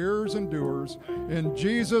faithful hearers and doers. In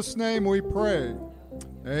Jesus' name we pray.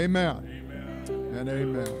 Amen. And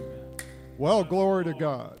amen. Well, glory to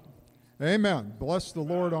God. Amen. Bless the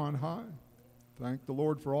Lord on high. Thank the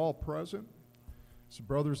Lord for all present. As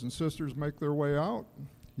brothers and sisters make their way out,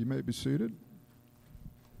 you may be seated.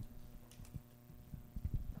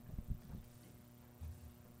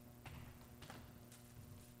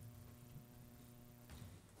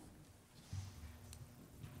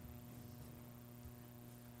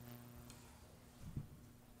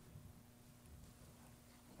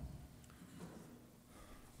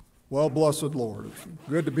 Well, blessed Lord, it's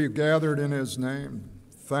good to be gathered in his name.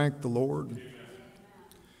 Thank the Lord.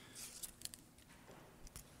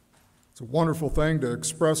 It's a wonderful thing to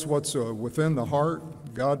express what's within the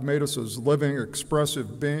heart. God made us as living,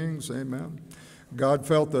 expressive beings. Amen. God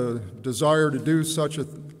felt the desire to do such a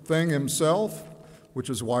thing himself, which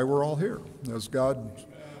is why we're all here. As God's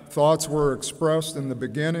thoughts were expressed in the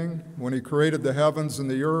beginning, when he created the heavens and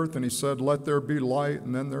the earth, and he said, "Let there be light,"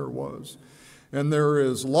 and then there was. And there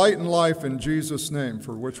is light and life in Jesus' name,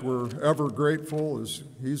 for which we're ever grateful, as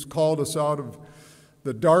he's called us out of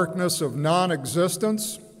the darkness of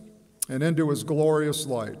non-existence and into his glorious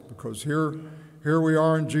light. Because here we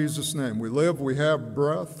are in Jesus' name. We live, we have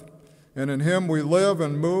breath, and in him we live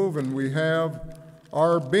and move, and we have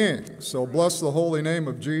our being. So bless the holy name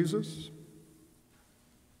of Jesus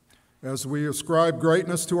as we ascribe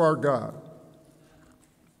greatness to our God,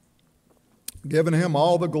 giving him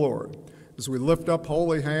all the glory. As we lift up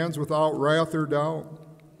holy hands without wrath or doubt,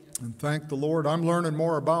 and thank the Lord. I'm learning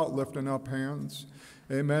more about lifting up hands.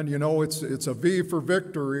 Amen. You know, it's a V for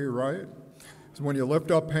victory, right? So when you lift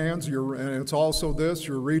up hands, and it's also this,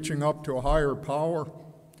 you're reaching up to a higher power,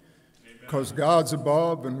 because God's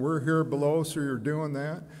above and we're here below, so you're doing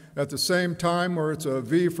that. At the same time, where it's a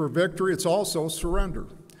V for victory, it's also surrender.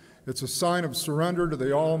 It's a sign of surrender to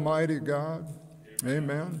the Almighty God.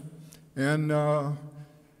 Amen. And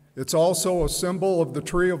it's also a symbol of the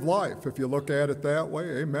tree of life, if you look at it that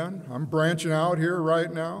way. Amen. I'm branching out here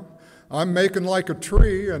right now. I'm making like a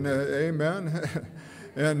tree, and amen,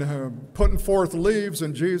 and putting forth leaves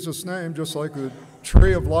in Jesus' name, just like the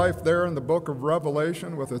tree of life there in the book of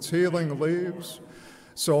Revelation with its healing leaves.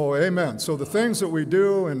 So, amen. So the things that we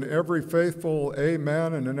do in every faithful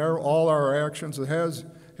amen and in all our actions, it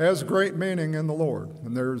has great meaning in the Lord.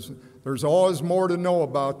 And there's always more to know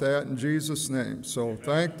about that in Jesus' name. So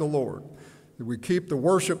thank the Lord. We keep the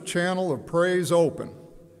worship channel of praise open.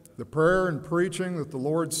 The prayer and preaching that the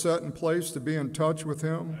Lord set in place to be in touch with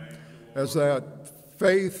him, as that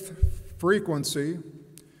faith frequency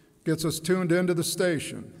gets us tuned into the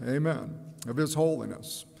station, amen, of his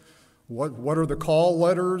holiness. What are the call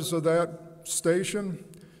letters of that station?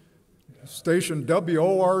 Station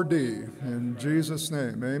WORD, in Jesus'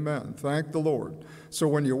 name, amen. Thank the Lord. So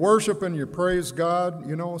when you worship and you praise God,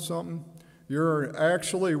 you know something? You're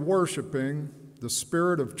actually worshiping the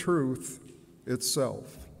Spirit of truth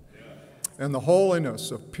itself. And the holiness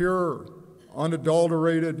of pure,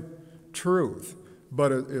 unadulterated truth.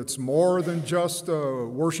 But it's more than just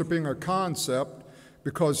worshiping a concept,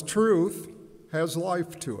 because truth has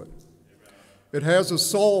life to it. It has a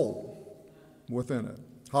soul within it.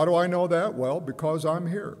 How do I know that? Well, because I'm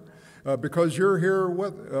here. Because you're here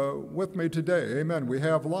with me today. Amen. We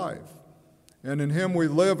have life. And in him we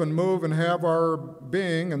live and move and have our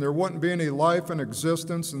being, and there wouldn't be any life and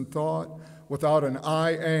existence and thought without an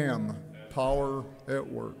I am power at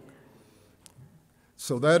work.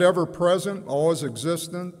 So that ever-present, always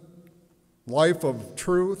existent life of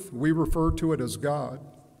truth, we refer to it as God.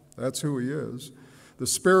 That's who he is. the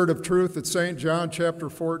Spirit of truth that St. John chapter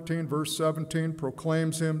 14, verse 17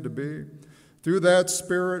 proclaims him to be. Through that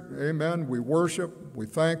Spirit, amen, we worship, we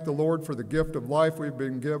thank the Lord for the gift of life we've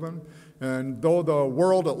been given. And though the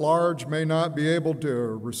world at large may not be able to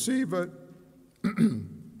receive it,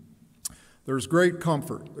 there's great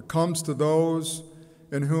comfort that comes to those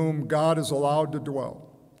in whom God is allowed to dwell,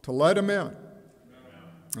 to let him in.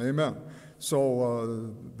 Amen.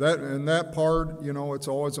 So in that part, it's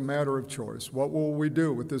always a matter of choice. What will we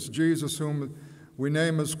do with this Jesus whom we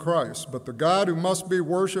name as Christ? But the God who must be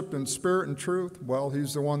worshiped in spirit and truth, well,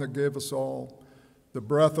 he's the one that gave us all the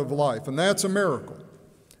breath of life. And that's a miracle.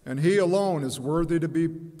 And he alone is worthy to be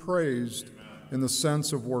praised in the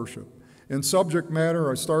sense of worship. In subject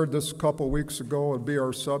matter, I started this a couple weeks ago, it'd be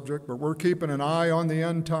our subject, but we're keeping an eye on the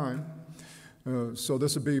end time. So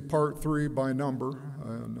this would be part 3 by number.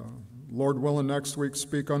 And Lord willing, next week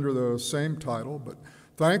speak under the same title. But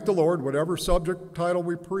thank the Lord, whatever subject title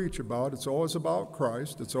we preach about, it's always about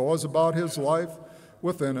Christ. It's always about his life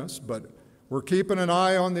within us. But we're keeping an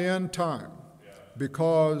eye on the end time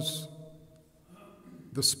because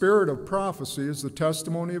the spirit of prophecy is the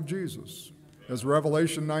testimony of Jesus, as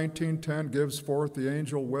Revelation 19:10 gives forth the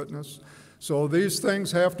angel witness. So these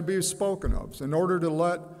things have to be spoken of in order to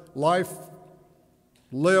let life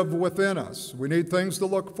live within us. We need things to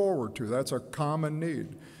look forward to. That's a common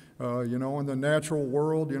need. In the natural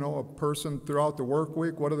world, a person throughout the work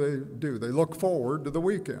week, what do? They look forward to the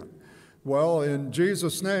weekend. Well, in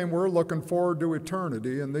Jesus' name, we're looking forward to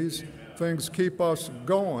eternity, and these things keep us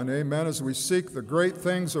going, amen, as we seek the great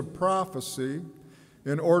things of prophecy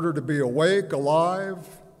in order to be awake,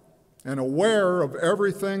 alive, and aware of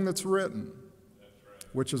everything that's written,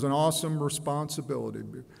 which is an awesome responsibility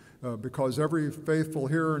because every faithful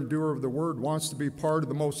hearer and doer of the word wants to be part of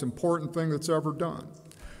the most important thing that's ever done.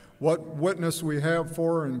 What witness we have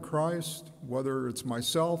for in Christ, whether it's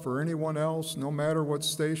myself or anyone else, no matter what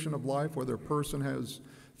station of life, whether a person has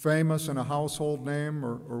famous and a household name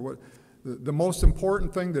or what, the most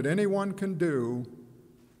important thing that anyone can do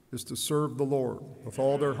is to serve the Lord with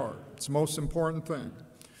all their heart. It's the most important thing.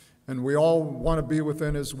 And we all want to be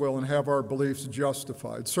within his will and have our beliefs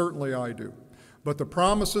justified. Certainly I do. But the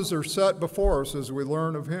promises are set before us as we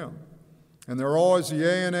learn of him. And they're always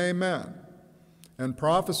yea and amen. And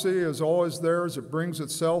prophecy is always there as it brings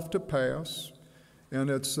itself to pass. And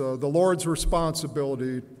it's the Lord's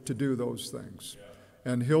responsibility to do those things.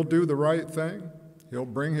 And he'll do the right thing. He'll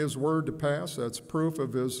bring his word to pass. That's proof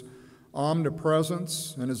of his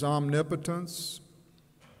omnipresence and his omnipotence.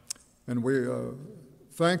 And we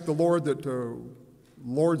thank the Lord that the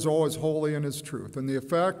Lord's always holy in his truth. And the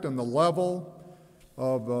effect and the level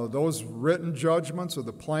of those written judgments of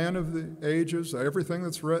the plan of the ages, everything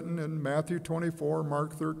that's written in Matthew 24,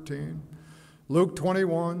 Mark 13, Luke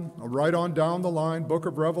 21, right on down the line, book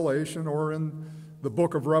of Revelation, or in the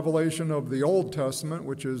book of Revelation of the Old Testament,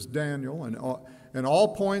 which is Daniel, and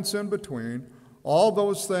all points in between, all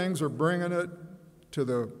those things are bringing it to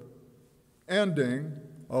the ending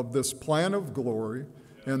of this plan of glory.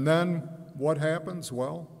 And then what happens?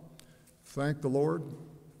 Well, thank the Lord.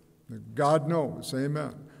 God knows,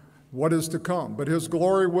 amen, what is to come. But his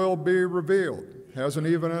glory will be revealed. Hasn't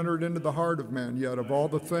even entered into the heart of man yet of all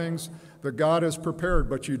the things that God has prepared.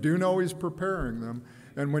 But you do know he's preparing them.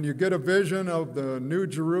 And when you get a vision of the New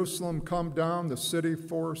Jerusalem come down, the city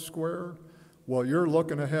four square, well, you're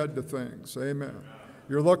looking ahead to things, amen.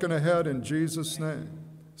 You're looking ahead in Jesus' name.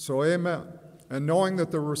 So amen. And knowing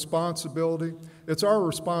that the responsibility, it's our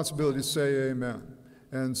responsibility to say amen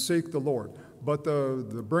and seek the Lord. But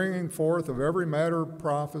the bringing forth of every matter of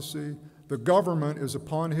prophecy, the government is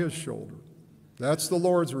upon his shoulder. That's the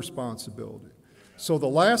Lord's responsibility. So the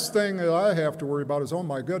last thing that I have to worry about is, oh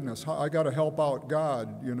my goodness, I got to help out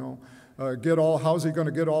God, how's he going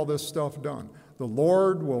to get all this stuff done? The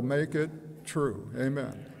Lord will make it true.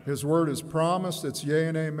 Amen. His word is promised. It's yea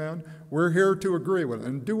and amen. We're here to agree with it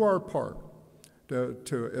and do our part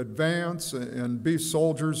to advance and be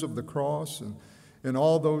soldiers of the cross and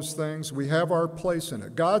all those things. We have our place in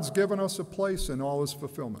it. God's given us a place in all his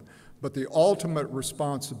fulfillment. But the ultimate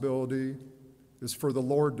responsibility is for the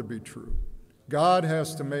Lord to be true. God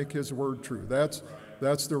has to make his word true.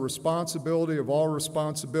 That's the responsibility of all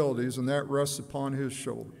responsibilities, and that rests upon his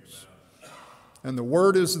shoulders. And the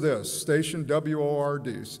word is this, station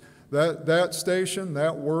W-O-R-D. That station,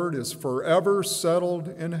 that word is forever settled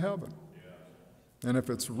in heaven. And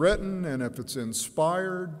if it's written and if it's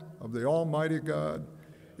inspired of the Almighty God,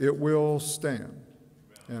 it will stand.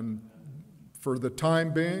 And for the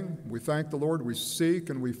time being, we thank the Lord. We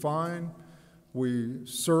seek and we find, we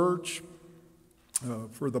search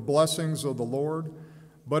for the blessings of the Lord.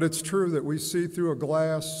 But it's true that we see through a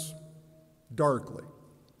glass darkly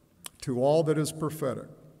to all that is prophetic.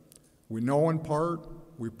 We know in part,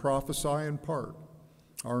 we prophesy in part.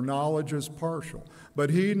 Our knowledge is partial.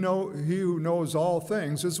 But he who knows all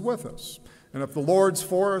things is with us. And if the Lord's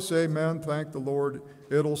for us, amen, thank the Lord,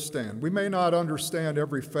 it'll stand. We may not understand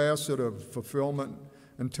every facet of fulfillment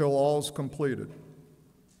until all's completed,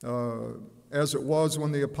 as it was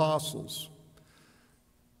when the apostles.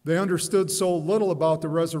 They understood so little about the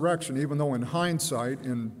resurrection, even though in hindsight,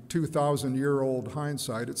 in 2,000-year-old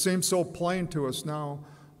hindsight, it seems so plain to us now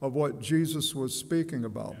of what Jesus was speaking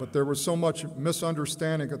about. But there was so much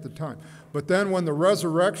misunderstanding at the time. But then when the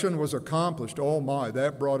resurrection was accomplished, oh my,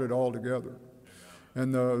 that brought it all together.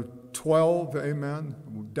 And the 12,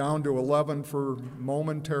 amen, down to 11 for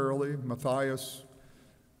momentarily, Matthias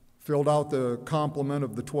filled out the complement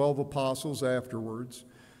of the 12 apostles afterwards.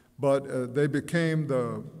 But they became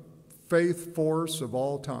the faith force of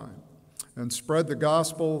all time and spread the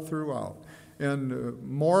gospel throughout. And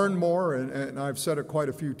more and more, and I've said it quite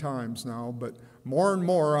a few times now, but more and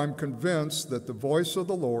more I'm convinced that the voice of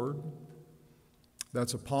the Lord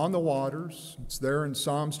that's upon the waters, it's there in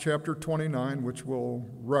Psalms chapter 29, which we'll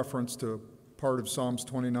reference to part of Psalms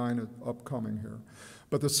 29 upcoming here.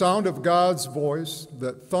 But the sound of God's voice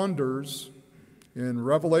that thunders in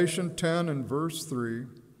Revelation 10 and verse 3,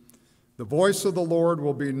 the voice of the Lord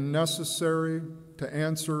will be necessary to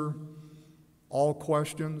answer all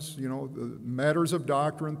questions, the matters of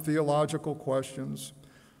doctrine, theological questions,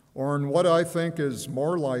 or in what I think is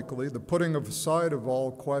more likely, the putting aside of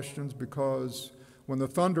all questions, because when the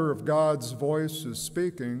thunder of God's voice is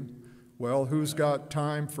speaking, well, who's got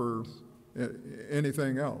time for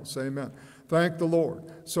anything else? Amen. Thank the Lord.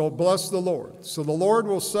 So bless the Lord. So the Lord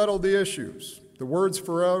will settle the issues. The word's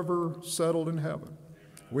forever settled in heaven.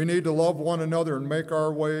 We need to love one another and make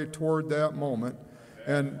our way toward that moment.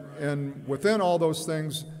 And within all those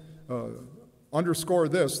things, underscore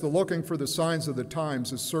this, the looking for the signs of the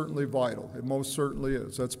times is certainly vital. It most certainly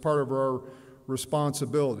is. That's part of our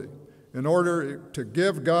responsibility. In order to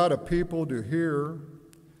give God a people to hear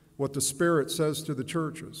what the Spirit says to the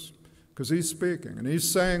churches, because He's speaking, and He's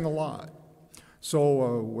saying a lot.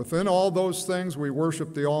 So within all those things, we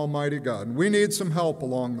worship the Almighty God. And we need some help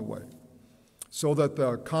along the way, so that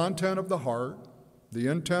the content of the heart, the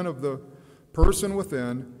intent of the person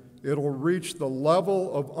within, it'll reach the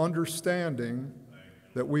level of understanding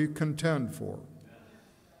that we contend for.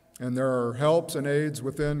 And there are helps and aids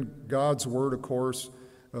within God's Word, of course,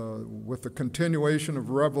 with the continuation of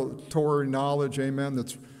revelatory knowledge, amen,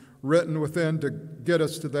 that's written within to get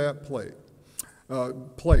us to that place.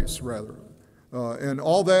 And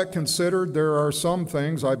all that considered, there are some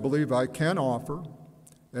things I believe I can offer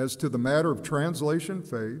as to the matter of translation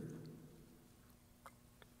faith,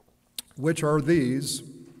 which are these: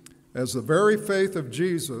 as the very faith of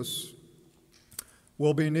Jesus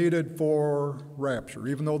will be needed for rapture,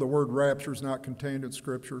 even though the word rapture is not contained in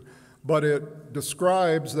Scripture, but it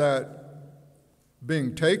describes that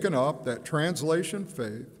being taken up, that translation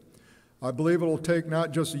faith. I believe it'll take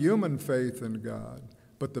not just human faith in God,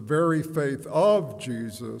 but the very faith of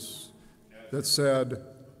Jesus that said,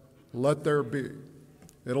 let there be.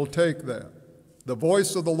 It'll take that. The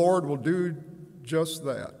voice of the Lord will do just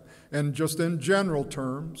that. And just in general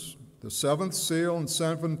terms, the seventh seal and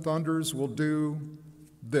seven thunders will do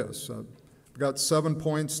this. I've got 7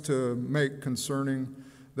 points to make concerning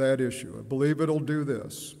that issue. I believe it'll do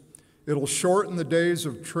this. It'll shorten the days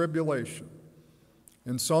of tribulation.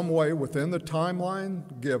 In some way, within the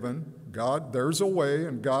timeline given, there's a way,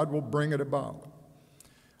 and God will bring it about.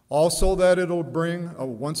 Also that it'll bring,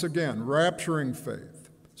 once again, rapturing faith.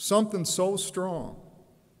 Something so strong,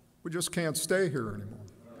 we just can't stay here anymore.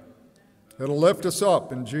 It'll lift us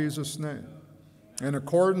up in Jesus' name. In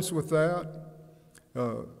accordance with that,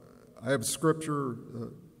 I have scripture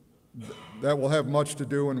that will have much to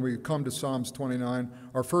do when we come to Psalms 29.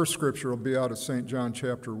 Our first scripture will be out of St. John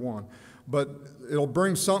chapter 1. But it'll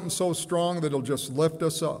bring something so strong that it'll just lift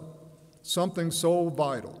us up, something so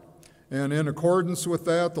vital. And in accordance with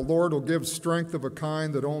that, the Lord will give strength of a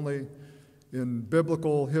kind that only in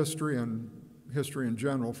biblical history, and history in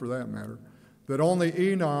general for that matter, that only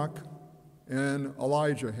Enoch and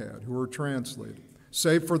Elijah had, who were translated,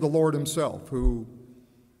 save for the Lord himself, who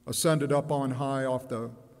ascended up on high off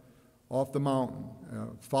the mountain.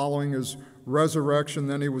 Following his resurrection,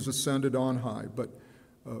 then he was ascended on high. But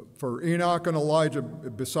for Enoch and Elijah,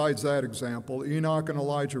 besides that example, Enoch and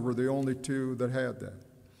Elijah were the only two that had that.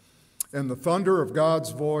 And the thunder of God's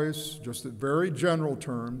voice, just in very general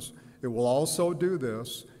terms, it will also do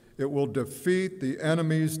this. It will defeat the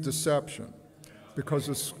enemy's deception. because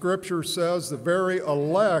the Scripture says the very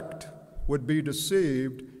elect would be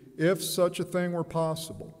deceived if such a thing were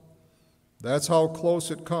possible. That's how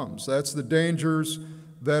close it comes. That's the dangers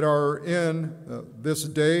that are in this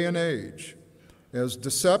day and age. As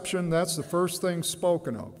deception, that's the first thing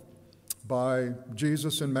spoken of by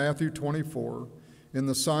Jesus in Matthew 24 in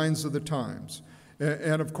the signs of the times.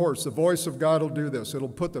 And of course, the voice of God will do this. It'll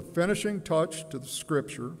put the finishing touch to the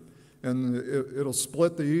Scripture, and it'll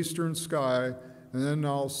split the eastern sky, and then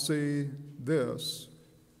I'll see this,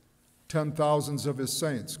 10,000s of his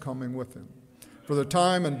saints coming with him. For the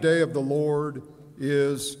time and day of the Lord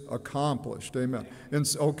is accomplished. Amen. And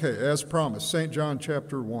okay, as promised, St. John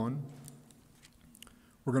chapter 1.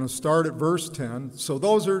 We're going to start at verse 10. So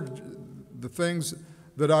those are the things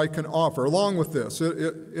that I can offer. Along with this,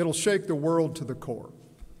 it'll shake the world to the core.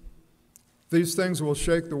 These things will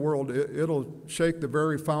shake the world. It'll shake the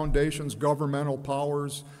very foundations, governmental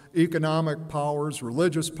powers, economic powers,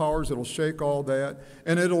 religious powers. It'll shake all that,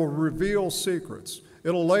 and it'll reveal secrets.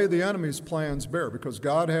 It'll lay the enemy's plans bare, because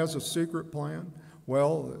God has a secret plan.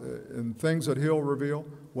 Well, and things that he'll reveal,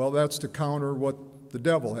 well, that's to counter what the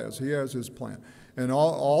devil has. He has his plan. And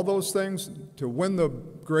all those things, to win the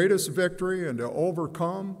greatest victory and to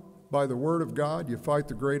overcome by the word of God, you fight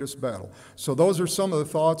the greatest battle. So those are some of the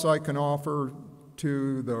thoughts I can offer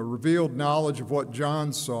to the revealed knowledge of what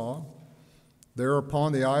John saw there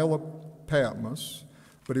upon the Isle of Patmos,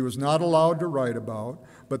 but he was not allowed to write about.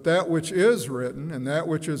 But that which is written and that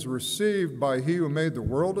which is received by he who made the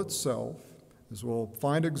world itself, as we'll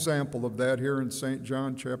find example of that here in St.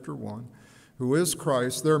 John chapter 1, who is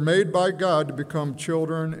Christ, they're made by God to become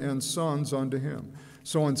children and sons unto him.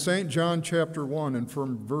 So in St. John chapter 1 and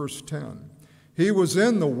from verse 10, he was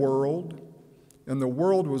in the world, and the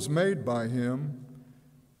world was made by him,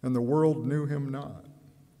 and the world knew him not.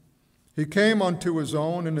 He came unto his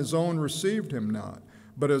own, and his own received him not.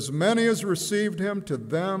 But as many as received him, to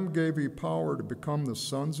them gave he power to become the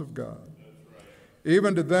sons of God,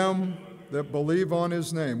 even to them that believe on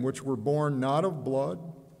his name, which were born not of blood,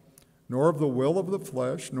 nor of the will of the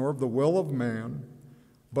flesh, nor of the will of man,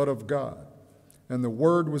 but of God. And the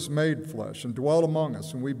Word was made flesh and dwelt among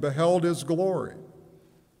us, and we beheld his glory,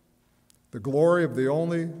 the glory of the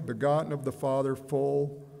only begotten of the Father,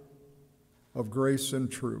 full of grace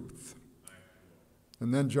and truth.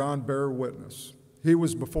 And then John bare witness. He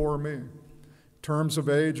was before me. In terms of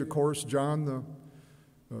age, of course, John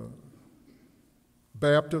the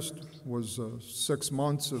Baptist was 6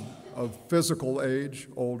 months of physical age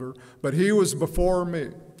older, but he was before me.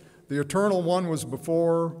 The Eternal One was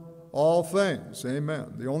before all things.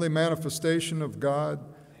 Amen. The only manifestation of God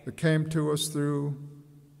that came to us through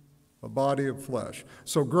a body of flesh.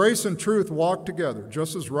 So grace and truth walk together,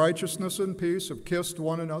 just as righteousness and peace have kissed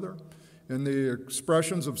one another. In the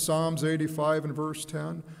expressions of Psalms 85 and verse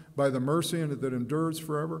 10, by the mercy that endures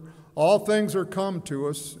forever, all things are come to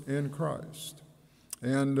us in Christ.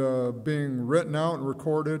 And being written out and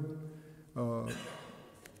recorded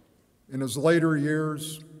in his later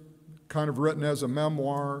years, kind of written as a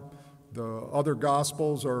memoir. The other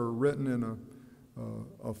Gospels are written in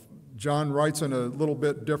John writes in a little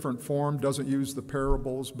bit different form, doesn't use the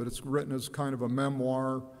parables, but it's written as kind of a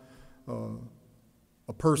memoir,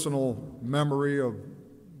 a personal memory of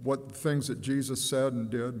what things that Jesus said and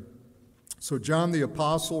did. So John the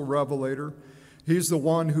Apostle, Revelator, he's the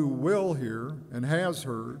one who will hear and has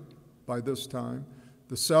heard by this time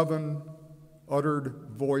the 7 uttered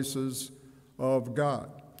voices of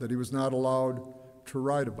God that he was not allowed to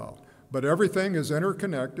write about. But everything is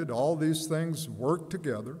interconnected. All these things work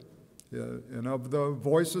together. And of the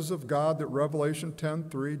voices of God that Revelation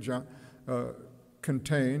 10:3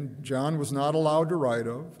 contained, John was not allowed to write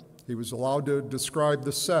of. He was allowed to describe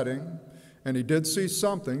the setting, and he did see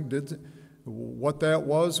something. What that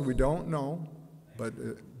was, we don't know.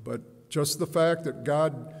 But just the fact that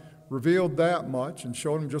God revealed that much and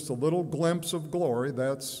showed him just a little glimpse of glory,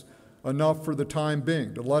 that's enough for the time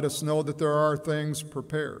being to let us know that there are things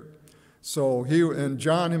prepared. So and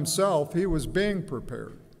John himself, he was being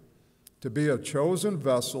prepared to be a chosen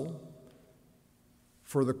vessel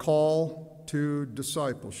for the call to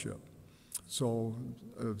discipleship. So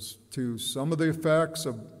as to some of the effects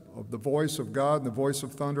of the voice of God and the voice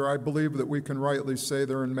of thunder, I believe that we can rightly say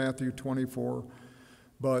they're in Matthew 24,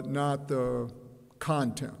 but not the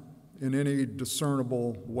content in any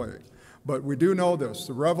discernible way. But we do know this,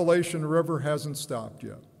 the Revelation River hasn't stopped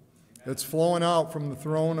yet. It's flowing out from the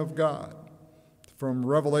throne of God, from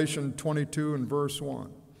Revelation 22 and verse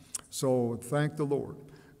 1. So thank the Lord.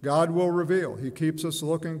 God will reveal. He keeps us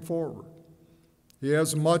looking forward. He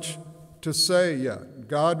has much to say yet.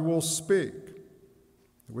 God will speak.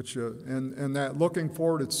 And that looking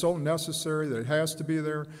forward, it's so necessary that it has to be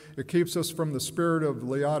there. It keeps us from the spirit of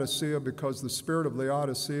Laodicea, because the spirit of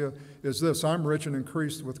Laodicea is this: I'm rich and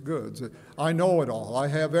increased with goods. I know it all. I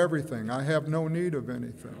have everything. I have no need of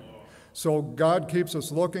anything. So God keeps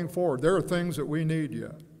us looking forward. There are things that we need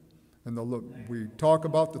yet. And we talk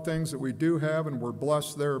about the things that we do have, and we're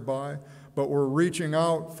blessed thereby, but we're reaching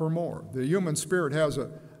out for more. The human spirit has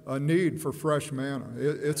a need for fresh manna.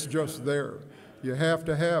 It's just there. You have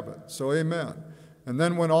to have it. So amen. And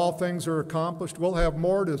then when all things are accomplished, we'll have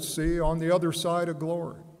more to see on the other side of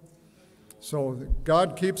glory. So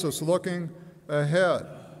God keeps us looking ahead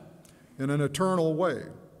in an eternal way.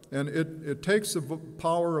 And it takes the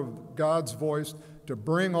power of God's voice to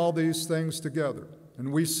bring all these things together.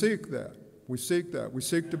 And we seek that. We seek that. We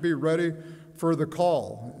seek to be ready for the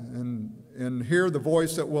call and hear the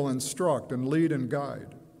voice that will instruct and lead and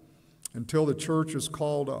guide until the church is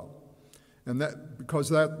called up. And because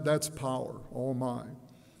that's power, oh my.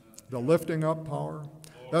 The lifting up power,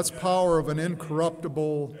 that's power of an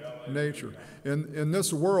incorruptible nature. In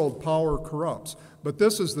this world, power corrupts. But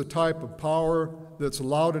this is the type of power that's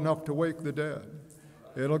loud enough to wake the dead.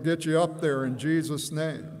 It'll get you up there in Jesus'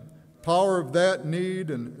 name. Power of that need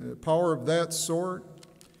and power of that sort,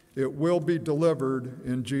 it will be delivered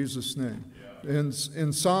in Jesus' name. In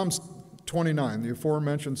Psalms 29, the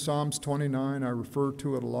aforementioned Psalms 29, I refer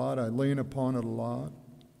to it a lot. I lean upon it a lot.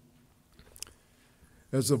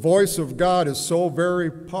 As the voice of God is so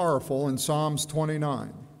very powerful in Psalms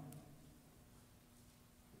 29.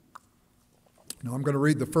 Now I'm going to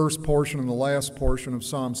read the first portion and the last portion of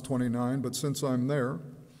Psalms 29, but since I'm there,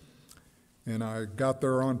 and I got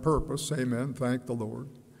there on purpose, amen, thank the Lord.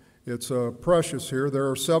 It's precious here. There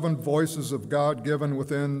are 7 voices of God given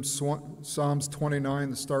within Psalms 29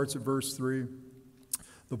 that starts at verse 3.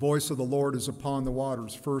 The voice of the Lord is upon the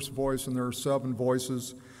waters, first voice, and there are 7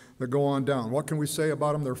 voices that go on down. What can we say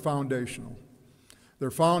about them? They're foundational. They're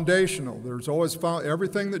foundational. There's always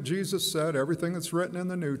everything that Jesus said, everything that's written in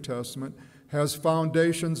the New Testament has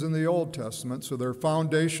foundations in the Old Testament, so they're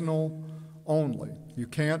foundational only. You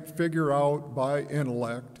can't figure out by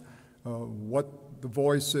intellect what the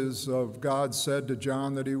voices of God said to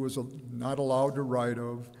John that he was not allowed to write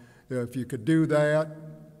of. If you could do that,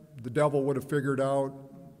 the devil would have figured out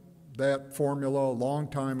that formula a long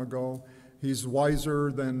time ago. He's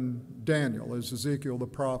wiser than Daniel, as Ezekiel the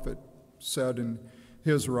prophet said in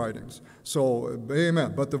his writings. So,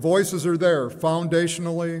 amen. But the voices are there,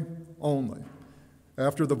 foundationally only.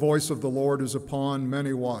 After the voice of the Lord is upon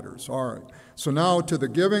many waters. All right. So now to the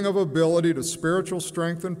giving of ability to spiritual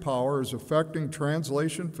strength and power is affecting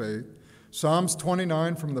translation faith. Psalms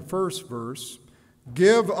 29 from the first verse.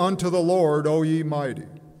 Give unto the Lord, O ye mighty.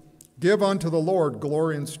 Give unto the Lord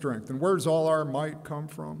glory and strength. And where does all our might come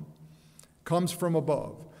from? Comes from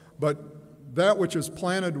above. But that which is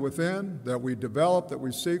planted within, that we develop, that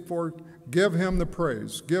we seek for, give him the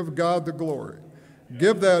praise. Give God the glory.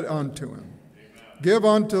 Give that unto him. Give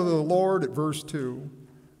unto the Lord, at verse 2,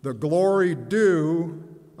 the glory due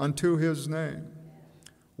unto his name.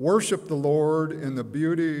 Worship the Lord in the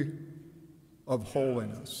beauty of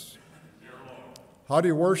holiness. How do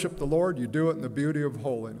you worship the Lord? You do it in the beauty of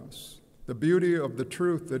holiness, the beauty of the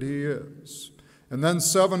truth that he is. And then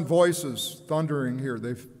 7 voices thundering here.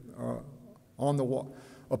 They've upon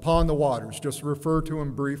the waters. Just refer to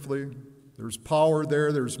them briefly. There's power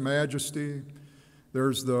there. There's majesty.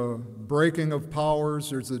 There's the breaking of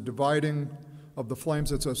powers. There's the dividing of the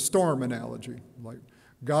flames. It's a storm analogy. Like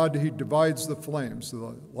God, he divides the flames.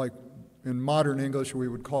 Like in modern English, we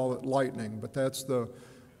would call it lightning, but that's the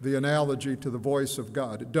analogy to the voice of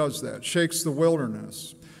God. It does that. Shakes the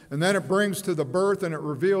wilderness. And then it brings to the birth and it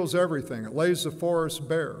reveals everything. It lays the forest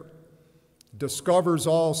bare. Discovers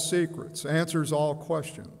all secrets. Answers all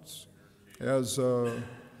questions. As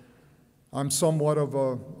I'm somewhat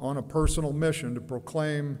on a personal mission to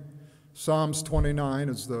proclaim Psalms 29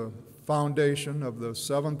 as the foundation of the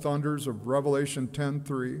 7 thunders of Revelation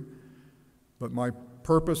 10:3. But my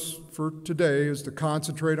purpose for today is to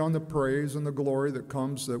concentrate on the praise and the glory that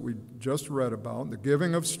comes that we just read about, the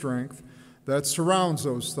giving of strength that surrounds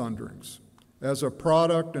those thunderings as a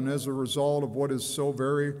product and as a result of what is so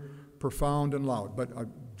very profound and loud. But I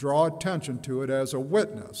draw attention to it as a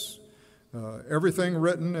witness. Everything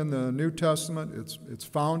written in the New Testament, it's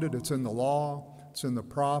founded, it's in the law, it's in the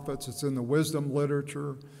prophets, it's in the wisdom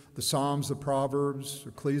literature, the Psalms, the Proverbs,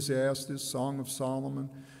 Ecclesiastes, Song of Solomon.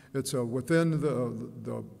 It's within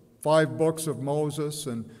the 5 books of Moses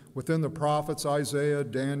and within the prophets, Isaiah,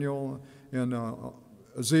 Daniel, and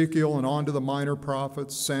Ezekiel, and on to the minor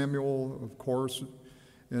prophets, Samuel, of course,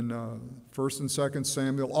 in 1st and 2nd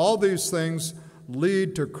Samuel. All these things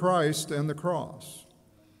lead to Christ and the cross,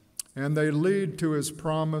 and they lead to his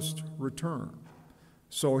promised return.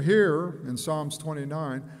 So here in Psalms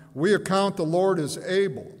 29, we account the Lord as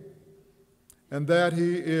able and that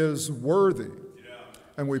he is worthy,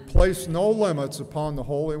 and we place no limits upon the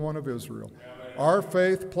Holy One of Israel. Our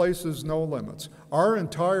faith places no limits. Our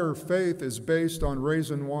entire faith is based on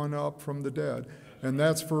raising one up from the dead, and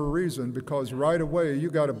that's for a reason, because right away you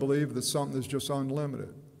got to believe that something is just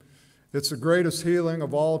unlimited. It's the greatest healing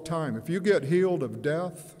of all time. If you get healed of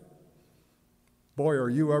death, boy, are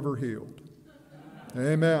you ever healed.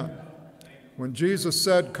 Amen. When Jesus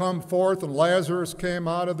said, "Come forth," and Lazarus came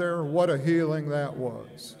out of there, what a healing that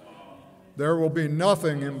was. There will be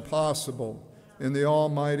nothing impossible in the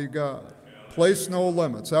Almighty God. Place no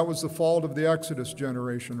limits. That was the fault of the Exodus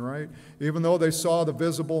generation, right? Even though they saw the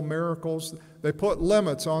visible miracles, they put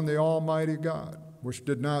limits on the Almighty God, which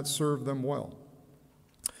did not serve them well.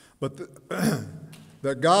 But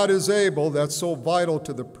that God is able, that's so vital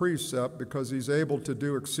to the precept, because he's able to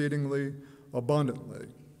do exceedingly abundantly,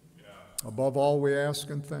 above all we ask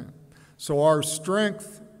and think. So our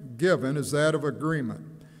strength given is that of agreement.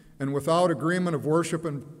 And without agreement of worship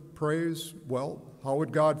and praise, well, how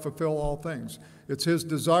would God fulfill all things? It's his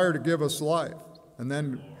desire to give us life and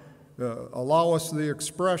then allow us the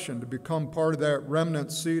expression to become part of that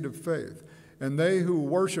remnant seed of faith. And they who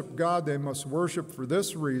worship God, they must worship for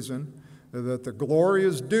this reason, that the glory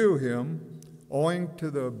is due him, owing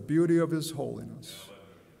to the beauty of his holiness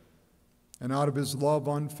and out of his love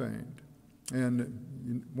unfeigned.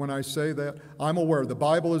 And when I say that, I'm aware the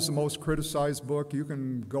Bible is the most criticized book. You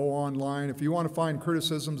can go online. If you want to find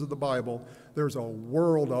criticisms of the Bible, there's a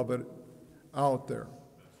world of it out there.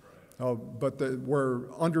 But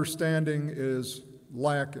where understanding is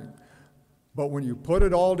lacking. But when you put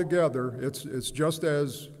it all together, it's just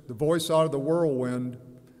as the voice out of the whirlwind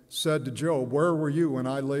said to Job, "Where were you when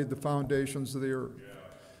I laid the foundations of the earth?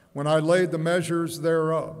 When I laid the measures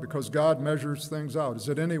thereof," because God measures things out. Is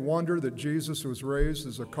it any wonder that Jesus was raised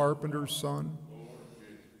as a carpenter's son?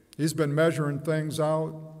 He's been measuring things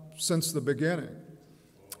out since the beginning.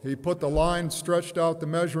 He put the line, stretched out the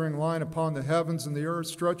measuring line upon the heavens, and the earth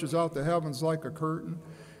stretches out the heavens like a curtain.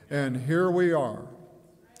 And here we are.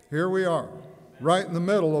 Here we are, right in the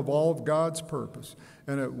middle of all of God's purpose.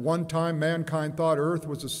 And at one time, mankind thought earth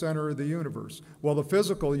was the center of the universe. Well, the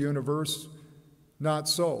physical universe, not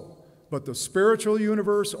so. But the spiritual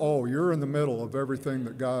universe, oh, you're in the middle of everything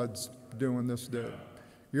that God's doing this day.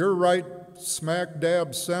 You're right smack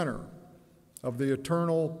dab center of the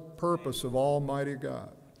eternal purpose of Almighty God.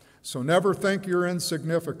 So never think you're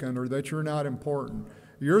insignificant or that you're not important.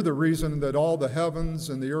 You're the reason that all the heavens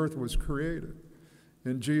and the earth was created,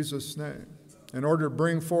 in Jesus' name, in order to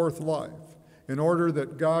bring forth life, in order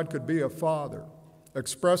that God could be a father,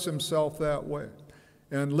 express himself that way,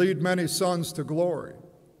 and lead many sons to glory,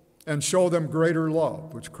 and show them greater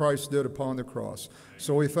love, which Christ did upon the cross.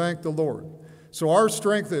 So we thank the Lord. So our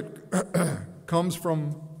strength, it comes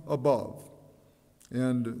from above,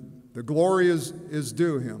 and the glory is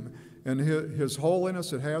due him. And his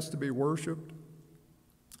holiness, it has to be worshiped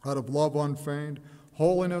out of love unfeigned.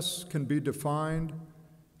 Holiness can be defined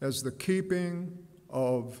as the keeping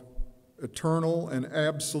of eternal and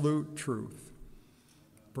absolute truth.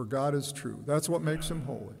 For God is true. That's what makes him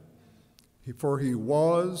holy. For he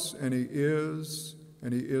was, and he is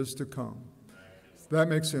to come. That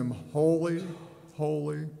makes him holy,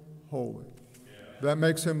 holy, holy. That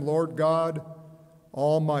makes him Lord God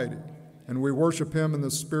Almighty. And we worship him in the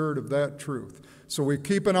spirit of that truth. So we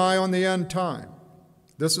keep an eye on the end time.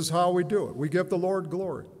 This is how we do it. We give the Lord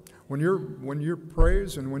glory. When you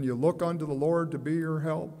praise and when you look unto the Lord to be your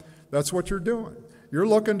help, that's what you're doing. You're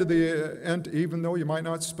looking to the end, even though you might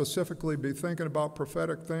not specifically be thinking about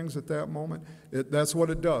prophetic things at that moment. That's what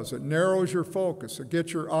it does. It narrows your focus. It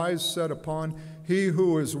gets your eyes set upon he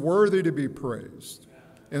who is worthy to be praised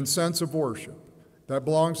in sense of worship. That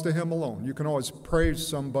belongs to him alone. You can always praise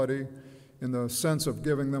somebody in the sense of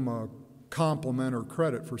giving them a compliment or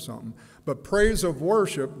credit for something. But praise of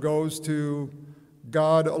worship goes to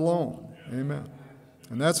God alone. Amen.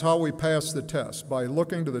 And that's how we pass the test, by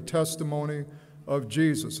looking to the testimony of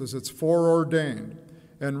Jesus, as it's foreordained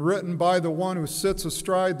and written by the one who sits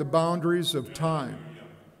astride the boundaries of time,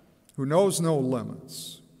 who knows no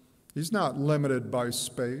limits. He's not limited by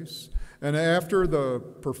space. And after the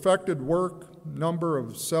perfected work number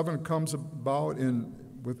of 7 comes about,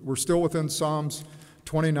 we're still within Psalms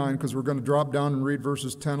 29 because we're going to drop down and read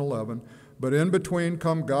verses 10, 11. But in between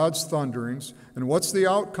come God's thunderings. And what's the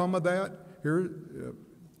outcome of that? Here,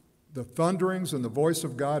 the thunderings and the voice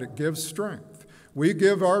of God, it gives strength. We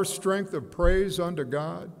give our strength of praise unto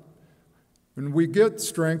God. And we get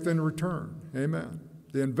strength in return. Amen.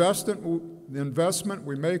 The investment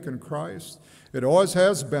we make in Christ, it always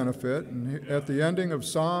has benefit. And at the ending of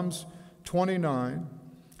Psalms 29,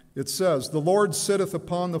 it says, "The Lord sitteth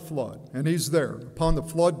upon the flood," and He's there, upon the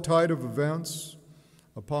flood tide of events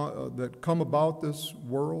that come about this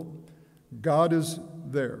world. God is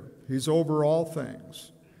there. He's over all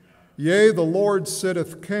things. "Yea, the Lord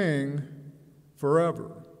sitteth King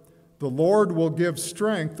forever. The Lord will give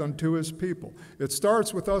strength unto His people." It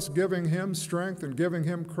starts with us giving Him strength and giving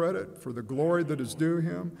Him credit for the glory that is due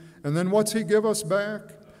Him. And then what's He give us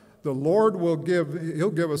back? The Lord will He'll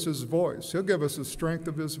give us His voice. He'll give us the strength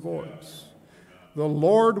of His voice. The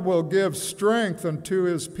Lord will give strength unto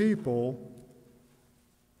His people.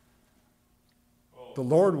 The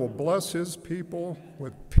Lord will bless His people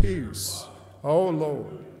with peace. Oh,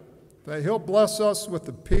 Lord. That He'll bless us with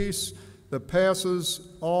the peace that passes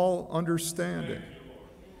all understanding.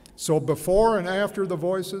 So before and after the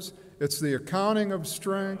voices, it's the accounting of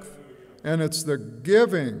strength and it's the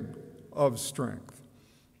giving of strength.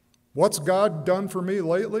 What's God done for me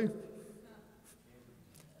lately?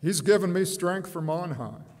 He's given me strength from on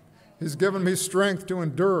high. He's given me strength to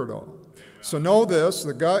endure it all. So know this,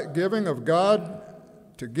 the giving of God,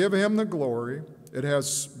 to give Him the glory, it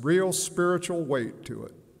has real spiritual weight to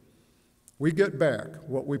it. We get back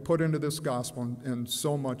what we put into this gospel and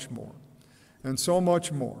so much more. And so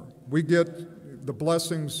much more. We get the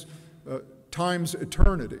blessings times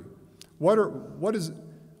eternity. What is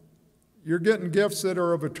you're getting gifts that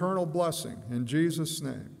are of eternal blessing in Jesus'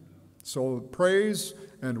 name. So praise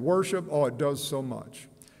and worship, it does so much.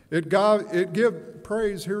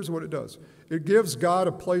 Praise, here's what it does. It gives God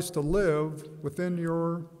a place to live within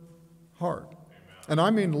your heart. And I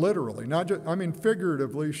mean literally, not just, I mean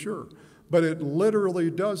figuratively, sure. But it literally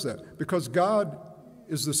does that because God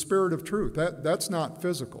is the Spirit of truth. That's not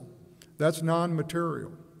physical. That's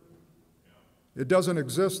non-material. It doesn't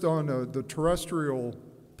exist on the terrestrial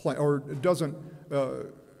plane, or it doesn't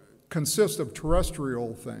consist of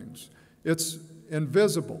terrestrial things. It's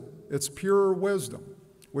invisible. It's pure wisdom,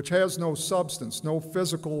 which has no substance, no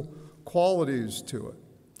physical qualities to it.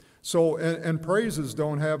 So, and praises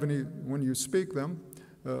don't have any, when you speak them,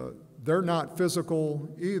 they're not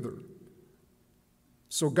physical either.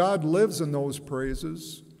 So God lives in those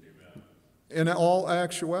praises in all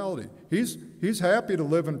actuality. He's happy to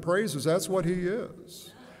live in praises. That's what He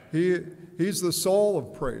is. He's the soul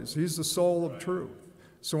of praise. He's the soul of truth.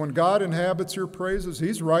 So when God inhabits your praises,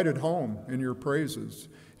 He's right at home in your praises.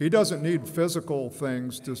 He doesn't need physical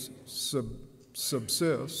things to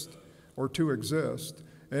subsist or to exist.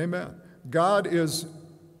 Amen. God is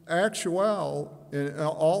actual, in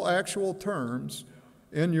all actual terms,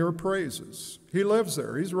 in your praises. He lives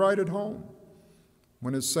there. He's right at home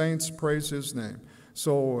when His saints praise His name.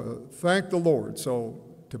 So thank the Lord. So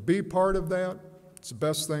to be part of that, it's the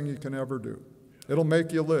best thing you can ever do. It'll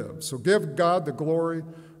make you live. So give God the glory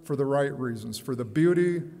for the right reasons, for the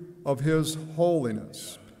beauty of His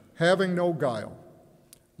holiness, having no guile.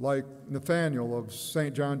 Like Nathaniel of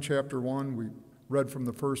St. John chapter 1, we read from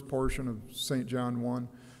the first portion of St. John 1.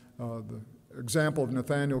 The example of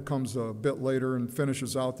Nathaniel comes a bit later and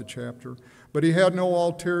finishes out the chapter. But he had no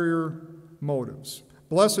ulterior motives.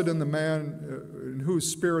 Blessed in the man in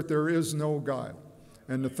whose spirit there is no guile.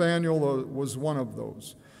 And Nathaniel was one of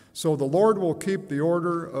those. So the Lord will keep the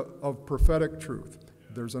order of prophetic truth.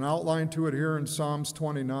 There's an outline to it here in Psalms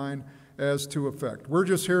 29 as to effect. We're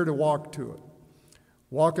just here to walk to it.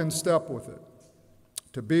 Walk in step with it.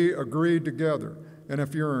 To be agreed together. And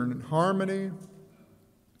if you're in harmony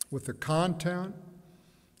with the content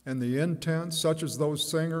and the intent, such as those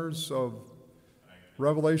singers of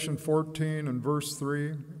Revelation 14 and verse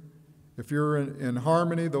 3, if you're in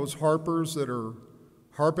harmony, those harpers that are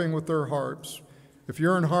harping with their harps, if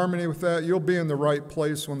you're in harmony with that, you'll be in the right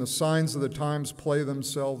place when the signs of the times play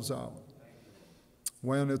themselves out.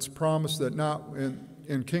 When it's promised that not,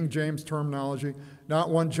 in King James terminology, not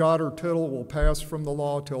one jot or tittle will pass from the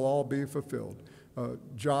law till all be fulfilled.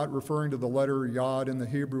 Jot referring to the letter Yod in the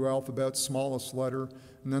Hebrew alphabet, smallest letter,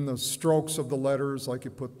 and then the strokes of the letters, like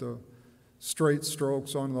you put the straight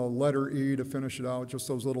strokes on the letter E to finish it out, just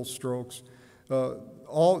those little strokes.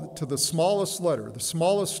 All to the smallest letter, the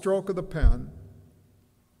smallest stroke of the pen,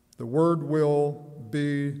 the word will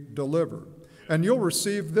be delivered. And you'll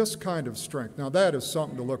receive this kind of strength. Now that is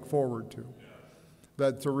something to look forward to.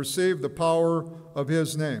 That to receive the power of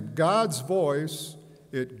His name. God's voice,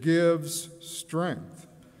 it gives strength,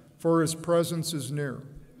 for His presence is near.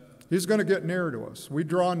 He's going to get near to us. We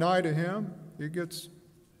draw nigh to Him, He gets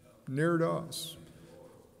near to us.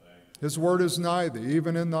 His word is nigh thee,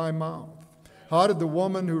 even in thy mouth. How did the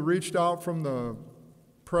woman who reached out from the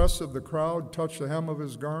press of the crowd touch the hem of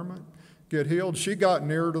his garment, get healed? She got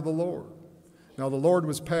near to the Lord. Now, the Lord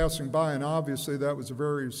was passing by, and obviously that was a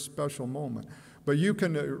very special moment. But you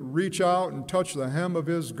can reach out and touch the hem of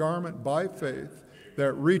his garment by faith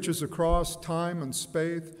that reaches across time and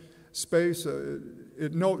space.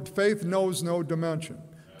 Faith knows no dimension,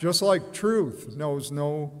 just like truth knows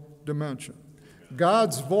no dimension.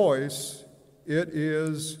 God's voice, it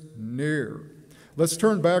is near. Let's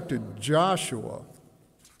turn back to Joshua,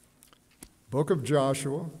 book of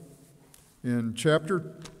Joshua, in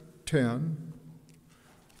chapter 10.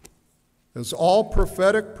 As all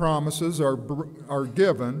prophetic promises are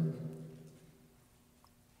given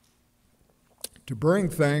to bring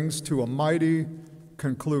things to a mighty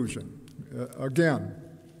conclusion. Again,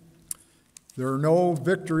 there are no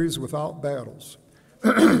victories without battles.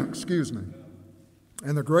 Excuse me.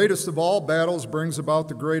 And the greatest of all battles brings about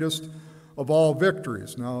the greatest of all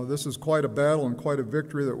victories. Now, this is quite a battle and quite a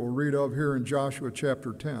victory that we'll read of here in Joshua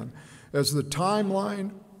chapter 10. As the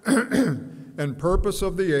timeline and purpose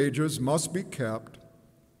of the ages must be kept,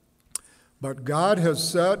 but God has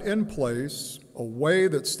set in place a way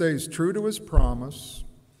that stays true to his promise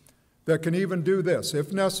that can even do this,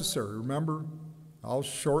 if necessary. Remember, I'll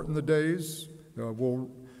shorten the days.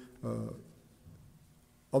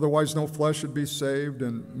 Otherwise, no flesh should be saved,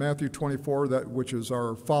 in Matthew 24, which is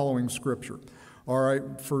our following scripture. All right,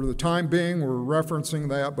 for the time being, we're referencing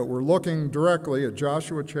that, but we're looking directly at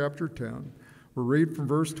Joshua chapter 10. We'll read from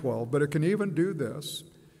verse 12. But it can even do this,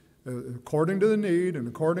 according to the need and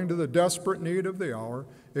according to the desperate need of the hour.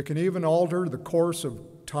 It can even alter the course of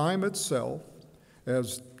time itself,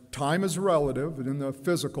 as time is relative in the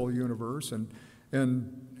physical universe,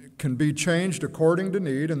 and can be changed according to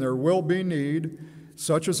need, and there will be need,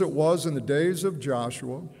 such as it was in the days of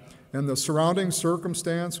Joshua. And the surrounding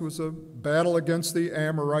circumstance was a battle against the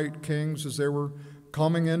Amorite kings as they were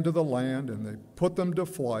coming into the land, and they put them to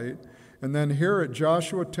flight. And then here at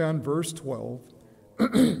Joshua 10, verse 12,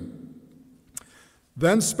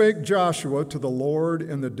 Then spake Joshua to the Lord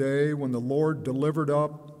in the day when the Lord delivered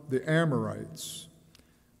up the Amorites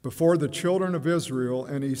before the children of Israel,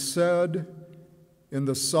 and he said in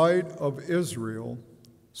the sight of Israel,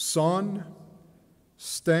 Sun,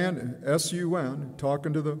 stand, S-U-N,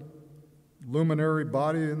 talking to the luminary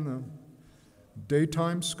body in the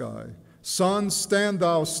daytime sky, Sun, stand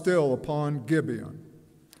thou still upon Gibeon.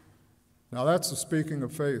 Now that's the speaking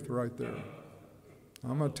of faith right there.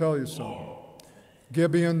 I'm going to tell you something.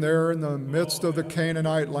 Gibeon there in the midst of the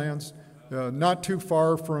Canaanite lands, not too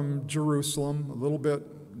far from Jerusalem, a little bit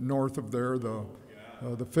north of there,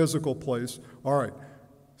 the physical place. All right.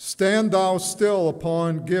 Stand thou still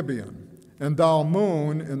upon Gibeon, and thou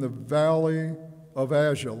moon in the valley of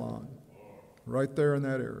Ajalon. Right there in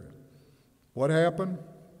that area. What happened?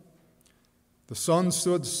 The sun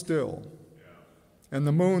stood still, and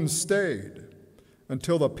the moon stayed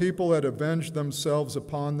until the people had avenged themselves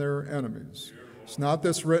upon their enemies. It's not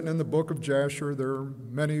this written in the book of Jasher. There are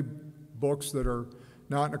many books that are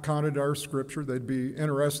not accounted in our scripture. They'd be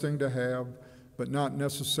interesting to have, but not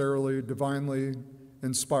necessarily divinely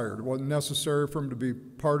inspired. It wasn't necessary for them to be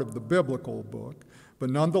part of the biblical book, but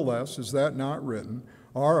nonetheless, is that not written?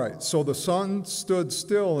 All right, so the sun stood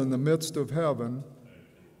still in the midst of heaven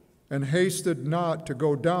and hasted not to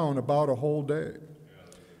go down about a whole day.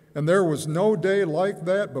 And there was no day like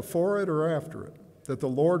that before it or after it, that the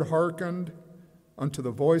Lord hearkened unto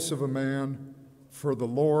the voice of a man, for the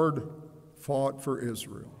Lord fought for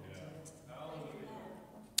Israel.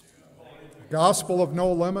 Gospel of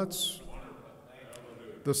no limits,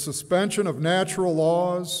 the suspension of natural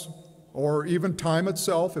laws, or even time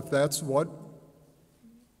itself, if that's what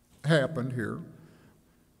happened here.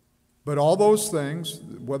 But all those things,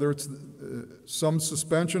 whether it's some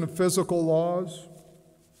suspension of physical laws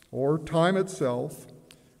or time itself,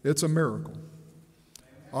 it's a miracle.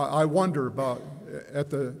 I wonder about at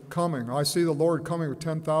the coming. I see the Lord coming with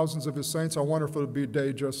 10,000s of his saints. I wonder if it'll be a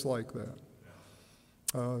day just like that.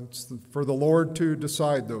 It's for the Lord to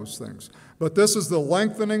decide those things. But this is the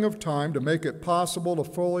lengthening of time to make it possible to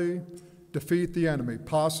fully defeat the enemy.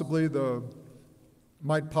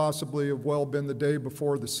 Might possibly have well been the day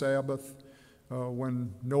before the Sabbath,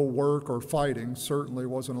 when no work or fighting certainly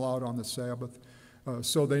wasn't allowed on the Sabbath.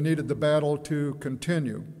 So they needed the battle to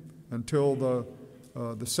continue until the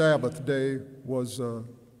Sabbath day was to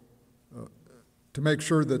make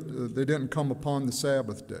sure that they didn't come upon the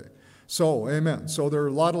Sabbath day. So, amen. So there are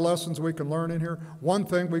a lot of lessons we can learn in here. One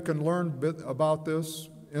thing we can learn about this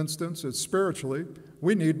instance is spiritually,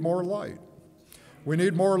 we need more light. We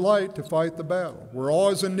need more light to fight the battle. We're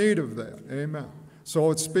always in need of that. Amen.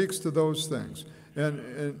 So it speaks to those things.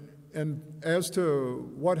 And as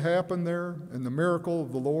to what happened there and the miracle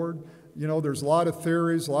of the Lord, you know, there's a lot of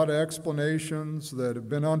theories, a lot of explanations that have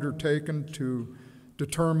been undertaken to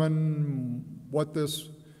determine what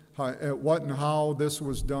and how this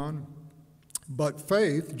was done. But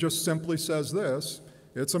faith just simply says this: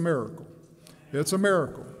 it's a miracle. It's a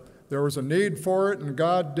miracle. There was a need for it, and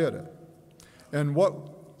God did it. And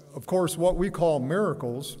of course, what we call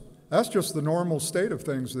miracles, that's just the normal state of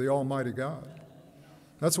things of the Almighty God.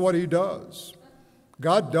 That's what He does.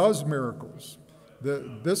 God does miracles.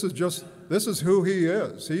 This is who He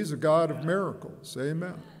is. He's a God of miracles.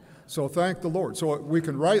 Amen. So thank the Lord. So we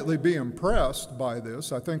can rightly be impressed by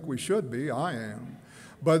this. I think we should be. I am.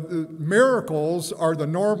 But miracles are the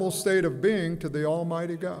normal state of being to the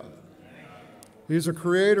Almighty God. He's a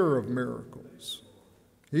creator of miracles.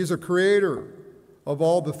 He's a creator of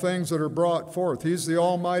all the things that are brought forth. He's the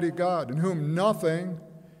Almighty God, in whom nothing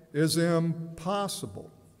is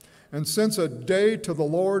impossible. And since a day to the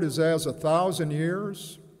Lord is as 1,000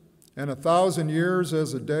 years, and 1,000 years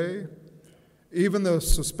as a day, even the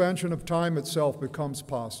suspension of time itself becomes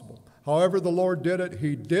possible. However the Lord did it,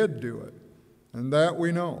 He did do it, and that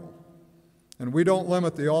we know. And we don't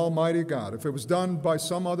limit the Almighty God. If it was done by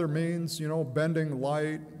some other means, you know, bending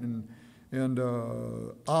light and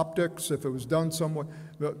optics, if it was done some way,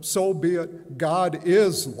 so be it. God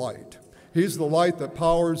is light. He's the light that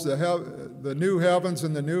powers the new heavens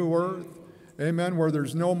and the new earth, amen, where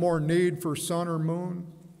there's no more need for sun or moon.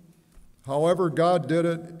 However God did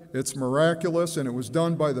it, it's miraculous, and it was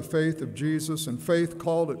done by the faith of Jesus, and faith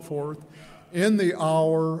called it forth in the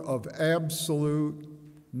hour of absolute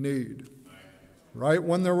need, right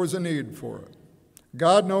when there was a need for it.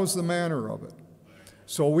 God knows the manner of it.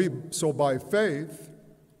 So by faith,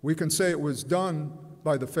 we can say it was done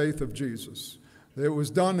by the faith of Jesus. It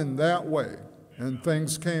was done in that way, and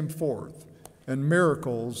things came forth, and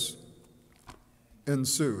miracles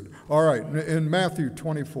ensued. All right, in Matthew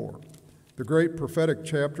 24, the great prophetic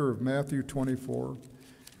chapter of Matthew 24,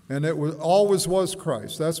 and it always was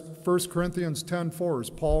Christ. That's 1 Corinthians 10:4, as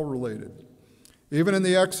Paul related. Even in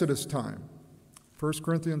the Exodus time, 1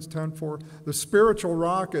 Corinthians 10:4, the spiritual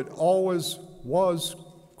rock, it always was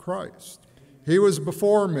Christ. He was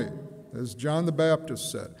before me, as John the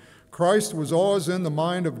Baptist said. Christ was always in the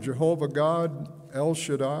mind of Jehovah God, El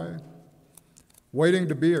Shaddai, waiting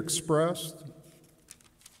to be expressed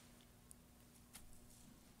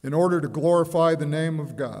in order to glorify the name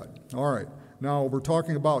of God. All right, now we're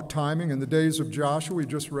talking about timing. In the days of Joshua, we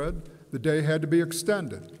just read, the day had to be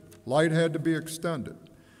extended. Light had to be extended.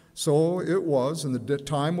 So it was, and the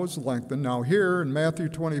time was lengthened. Now here in Matthew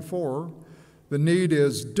 24, the need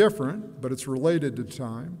is different, but it's related to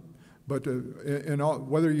time. But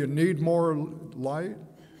whether you need more light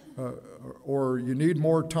or you need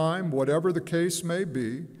more time, whatever the case may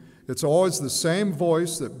be, it's always the same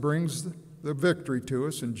voice that brings the victory to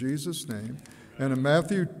us in Jesus' name. And in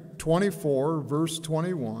Matthew 24, verse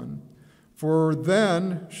 21, for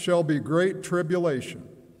then shall be great tribulation,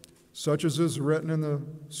 such as is written in the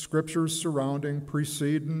scriptures surrounding,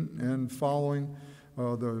 preceding, and following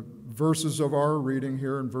the verses of our reading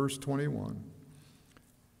here in verse 21.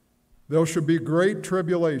 There shall be great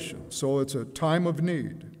tribulation, so it's a time of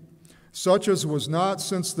need, such as was not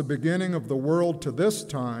since the beginning of the world to this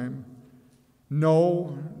time,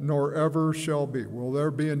 no, nor ever shall be. Will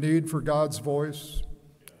there be a need for God's voice?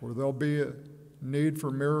 Or there'll be a need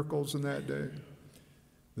for miracles in that day?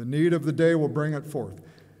 The need of the day will bring it forth.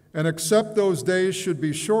 And except those days should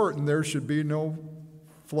be shortened, there should be no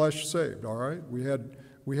flesh saved, all right? We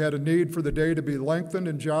had a need for the day to be lengthened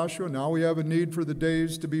in Joshua. Now we have a need for the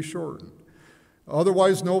days to be shortened.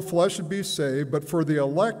 Otherwise, no flesh should be saved, but for the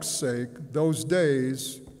elect's sake, those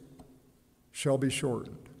days shall be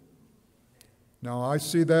shortened. Now, I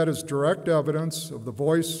see that as direct evidence of the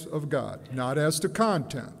voice of God, not as to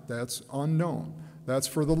content. That's unknown. That's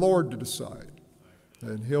for the Lord to decide.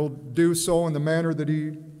 And He'll do so in the manner that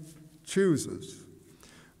He chooses.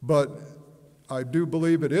 But I do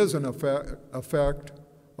believe it is an effect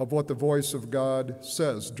of what the voice of God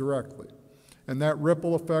says directly. And that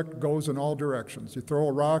ripple effect goes in all directions. You throw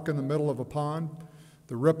a rock in the middle of a pond,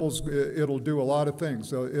 the ripples, it'll do a lot of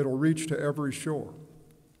things. It'll reach to every shore.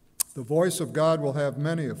 The voice of God will have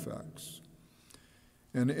many effects.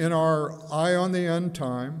 And in our Eye on the End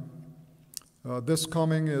Time, this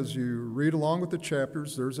coming, as you read along with the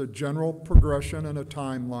chapters, there's a general progression and a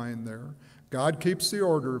timeline there. God keeps the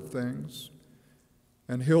order of things,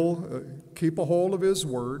 and He'll keep a hold of His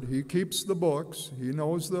Word. He keeps the books. He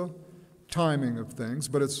knows the timing of things,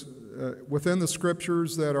 but it's within the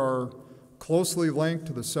Scriptures that are closely linked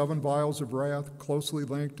to the 7 vials of wrath, closely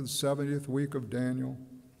linked to the 70th week of Daniel.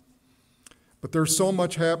 But there's so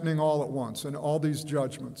much happening all at once, and all these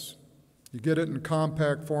judgments. You get it in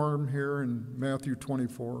compact form here in Matthew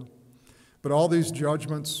 24. But all these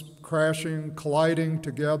judgments crashing, colliding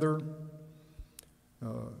together,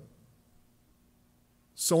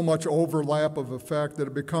 so much overlap of effect that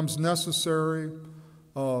it becomes necessary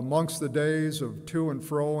amongst the days of to and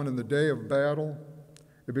fro and in the day of battle.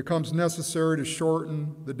 It becomes necessary to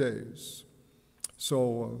shorten the days.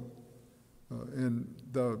 So in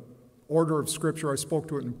the order of Scripture, I spoke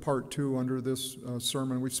to it in part 2 under this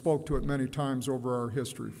sermon. We spoke to it many times over our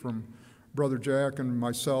history from Brother Jack and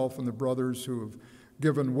myself and the brothers who have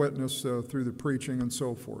given witness through the preaching and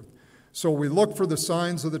so forth. So we look for the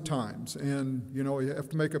signs of the times, and, you have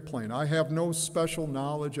to make it plain. I have no special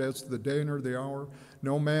knowledge as to the day nor the hour.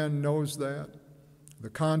 No man knows that. The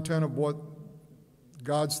content of what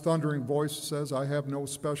God's thundering voice says, I have no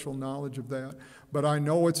special knowledge of that. But I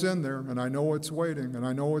know it's in there, and I know it's waiting, and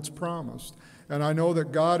I know it's promised. And I know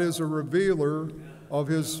that God is a revealer of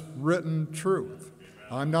his written truth.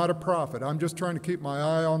 I'm not a prophet. I'm just trying to keep my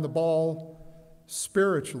eye on the ball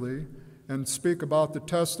spiritually and speak about the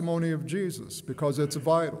testimony of Jesus, because it's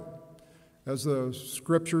vital. As the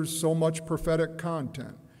Scriptures, so much prophetic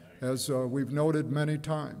content, as we've noted many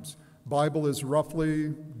times. Bible is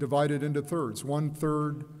roughly divided into thirds.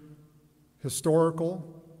 1/3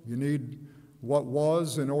 historical. You need what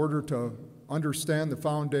was in order to understand the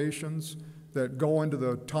foundations that go into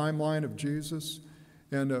the timeline of Jesus.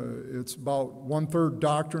 And it's about 1/3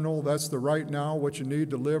 doctrinal. That's the right now, what you need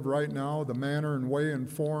to live right now, the manner and way and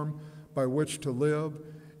form by which to live.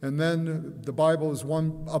 And then the Bible is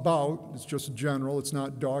it's just general, it's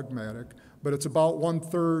not dogmatic, but it's about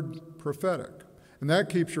 1/3 prophetic. And that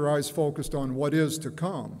keeps your eyes focused on what is to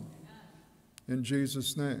come in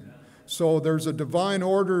Jesus' name. So there's a divine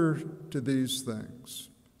order to these things.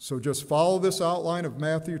 So just follow this outline of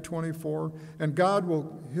Matthew 24, and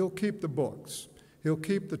he'll keep the books. He'll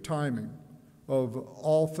keep the timing of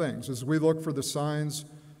all things as we look for the signs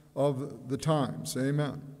of the times.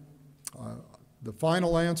 Amen. The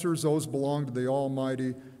final answers, those belong to the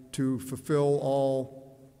Almighty to fulfill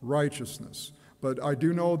all righteousness. But I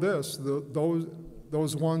do know this,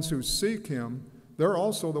 those ones who seek him, they're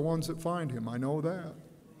also the ones that find him. I know that.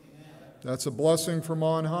 That's a blessing from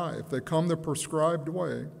on high, if they come the prescribed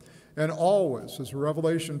way. And always, as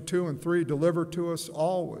Revelation 2 and 3 deliver to us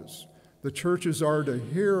always, the churches are to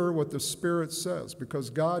hear what the Spirit says, because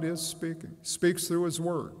God is speaking. He speaks through his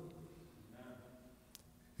word.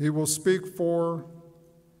 He will speak for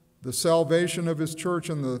the salvation of his church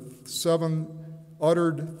and the 7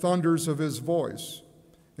 uttered thunders of his voice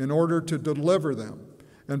in order to deliver them.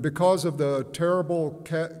 And because of the terrible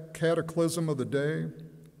cataclysm of the day,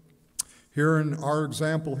 here in our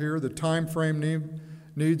example here, the time frame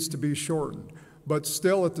needs to be shortened. But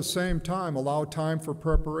still at the same time, allow time for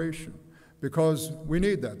preparation, because we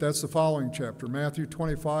need that. That's the following chapter, Matthew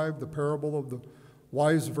 25, the parable of the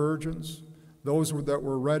wise virgins, those that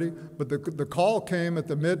were ready. But the call came at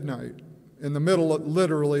the midnight, in the middle,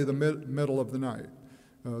 literally the middle of the night.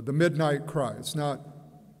 The midnight cry. It's not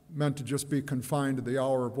meant to just be confined to the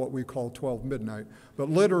hour of what we call 12 midnight. But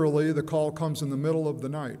literally, the call comes in the middle of the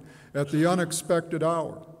night, at the unexpected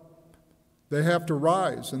hour. They have to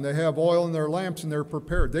rise, and they have oil in their lamps, and they're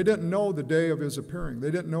prepared. They didn't know the day of his appearing.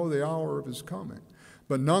 They didn't know the hour of his coming.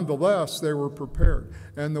 But nonetheless, they were prepared.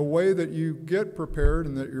 And the way that you get prepared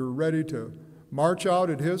and that you're ready to march out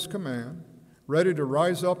at his command, ready to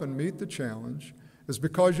rise up and meet the challenge, is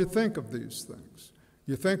because you think of these things.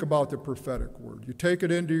 You think about the prophetic word. You take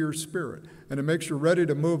it into your spirit, and it makes you ready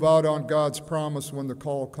to move out on God's promise when the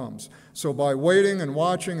call comes. So by waiting and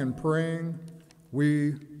watching and praying,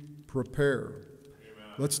 we prepare.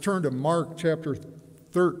 Amen. Let's turn to Mark chapter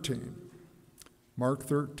 13. Mark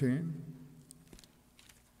 13.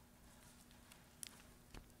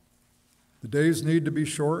 The days need to be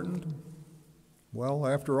shortened. Well,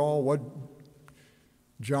 after all, what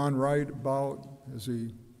John write about as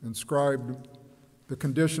he inscribed the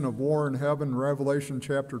condition of war in heaven, Revelation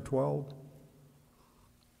chapter 12?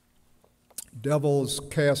 Devil is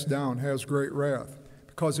cast down, has great wrath,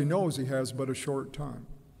 because he knows he has but a short time.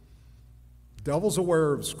 Devil's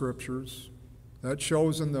aware of scriptures. That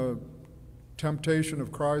shows in the temptation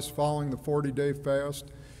of Christ following the 40-day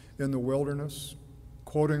fast in the wilderness,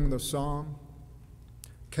 quoting the psalm,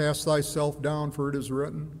 "Cast thyself down, for it is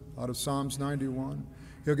written," out of Psalms 91.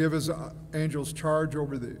 He'll give his angels charge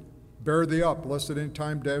over thee. Bear thee up, lest at any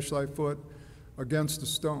time dash thy foot against a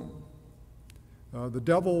stone. The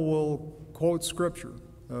devil will quote scripture.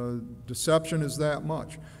 Deception is that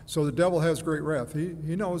much. So the devil has great wrath.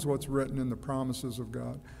 He knows what's written in the promises of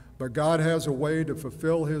God. But God has a way to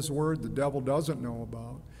fulfill his word the devil doesn't know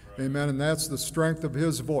about. Amen. And that's the strength of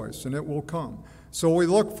his voice, and it will come. So we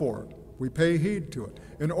look for it. We pay heed to it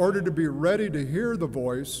in order to be ready to hear the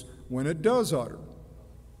voice when it does utter.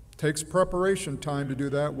 It takes preparation time to do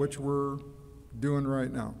that, which we're doing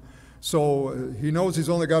right now. So he knows he's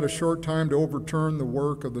only got a short time to overturn the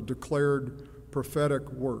work of the declared prophetic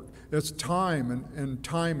work. It's time and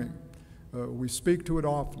timing. We speak to it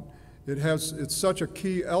often. It's such a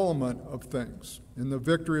key element of things in the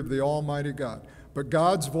victory of the Almighty God. But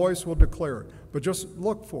God's voice will declare it. But just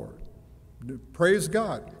look for it. Praise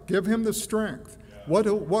God. Give him the strength. What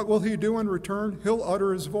will he do in return? He'll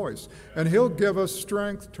utter his voice. And he'll give us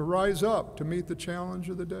strength to rise up to meet the challenge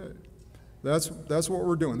of the day. That's what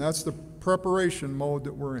we're doing. That's the preparation mode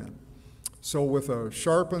that we're in. So with a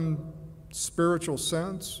sharpened spiritual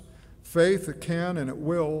sense, faith, it can and it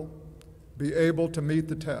will be able to meet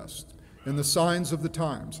the test in the signs of the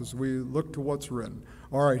times as we look to what's written.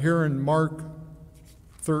 All right, here in Mark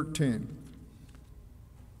 13,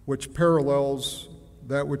 which parallels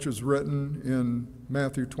that which is written in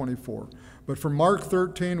Matthew 24. But from Mark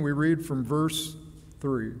 13, we read from verse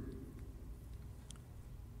 3.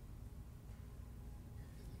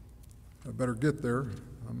 I better get there.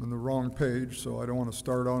 I'm on the wrong page, so I don't want to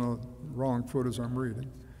start on a wrong foot as I'm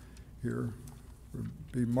reading here. It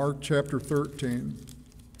would be Mark chapter 13.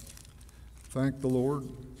 Thank the Lord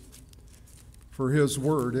for his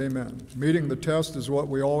word. Amen. Meeting the test is what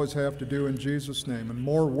we always have to do in Jesus' name. And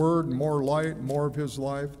more word, more light, more of his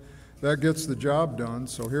life, that gets the job done.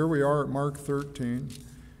 So here we are at Mark 13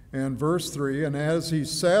 and verse 3. And as he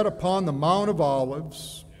sat upon the Mount of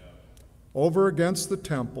Olives over against the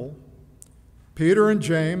temple, Peter and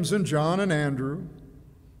James and John and Andrew,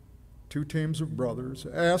 two teams of brothers,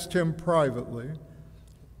 asked him privately,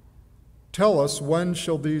 "Tell us, when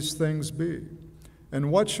shall these things be? And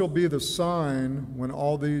what shall be the sign when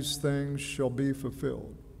all these things shall be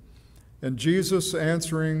fulfilled?" And Jesus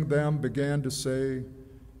answering them began to say,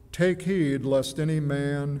 "Take heed lest any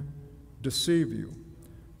man deceive you.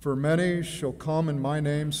 For many shall come in my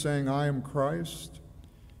name, saying, I am Christ,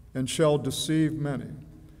 and shall deceive many.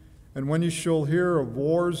 And when ye shall hear of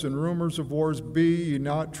wars and rumors of wars, be ye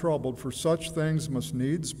not troubled, for such things must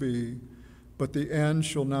needs be, but the end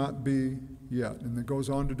shall not be yet." And it goes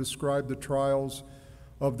on to describe the trials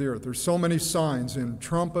of the earth. There's so many signs in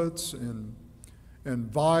trumpets and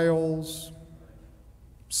vials,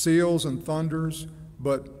 seals and thunders,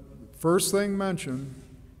 but first thing mentioned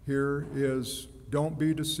here is don't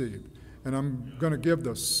be deceived. And I'm going to give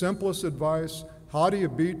the simplest advice. How do you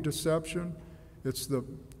beat deception?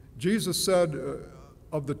 Jesus said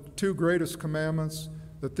of the two greatest commandments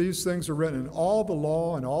that these things are written, and all the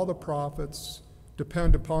law and all the prophets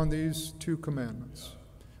depend upon these two commandments.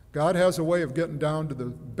 God has a way of getting down to the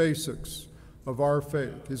basics of our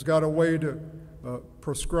faith. He's got a way to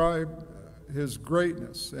prescribe his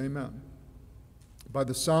greatness, amen, by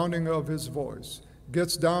the sounding of his voice.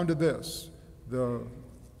 Gets down to this,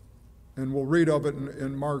 and we'll read of it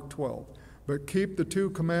in Mark 12. But keep the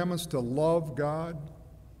two commandments to love God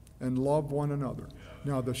and love one another.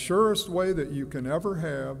 Now, the surest way that you can ever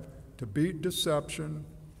have to beat deception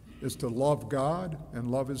is to love God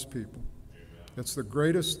and love his people. It's the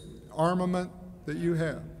greatest armament that you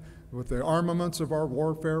have. With the armaments of our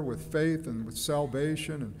warfare, with faith and with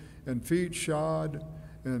salvation and feet shod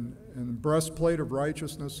and breastplate of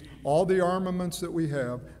righteousness, all the armaments that we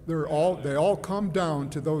have, they all come down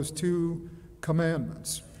to those two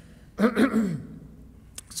commandments.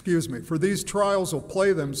 Excuse me. For these trials will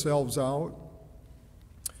play themselves out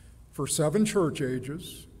for 7 church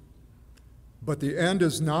ages, but the end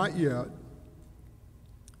is not yet.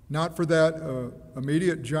 Not for that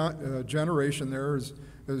immediate generation there.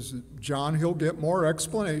 As John, he'll get more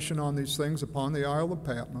explanation on these things upon the Isle of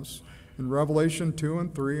Patmos in Revelation 2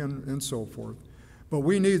 and 3 and so forth. But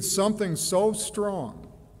we need something so strong,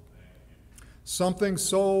 something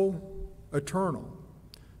so eternal,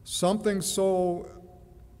 something so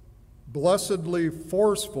blessedly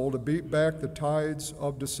forceful to beat back the tides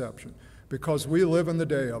of deception, because we live in the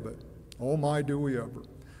day of it. Oh my, do we ever.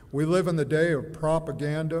 We live in the day of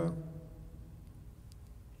propaganda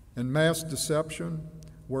and mass deception,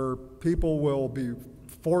 where people will be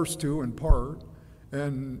forced to, in part,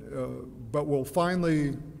 but will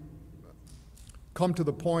finally come to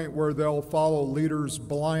the point where they'll follow leaders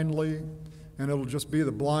blindly, and it'll just be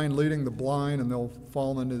the blind leading the blind, and they'll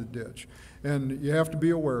fall into the ditch. And you have to be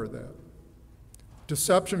aware of that.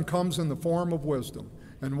 Deception comes in the form of wisdom.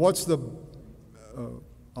 And what's the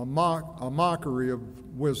a mockery of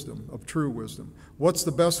wisdom, of true wisdom. What's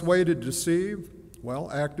the best way to deceive?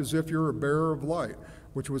 Well, act as if you're a bearer of light,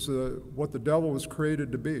 which was what the devil was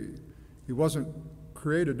created to be. He wasn't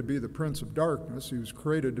created to be the prince of darkness. He was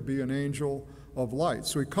created to be an angel of light.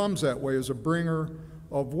 So he comes that way as a bringer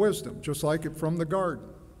of wisdom, just like it from the garden.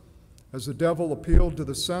 As the devil appealed to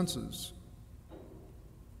the senses,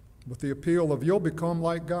 with the appeal of you'll become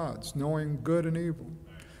like gods, knowing good and evil.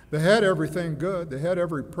 They had everything good. They had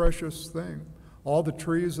every precious thing. All the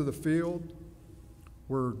trees of the field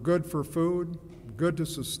were good for food, good to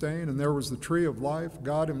sustain, and there was the tree of life,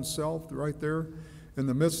 God himself, right there in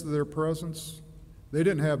the midst of their presence. They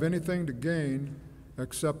didn't have anything to gain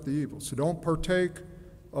except the evil. So don't partake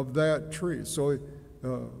of that tree. So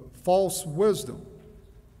false wisdom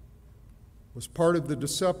was part of the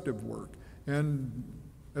deceptive work. And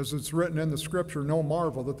as it's written in the scripture, no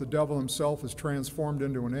marvel that the devil himself is transformed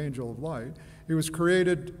into an angel of light. He was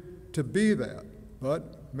created to be that,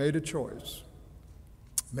 but made a choice.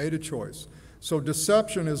 Made a choice. So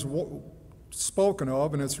deception is spoken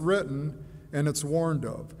of, and it's written, and it's warned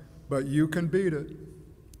of. But you can beat it.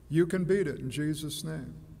 You can beat it in Jesus'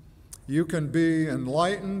 name. You can be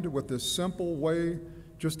enlightened with this simple way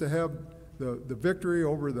just to have the victory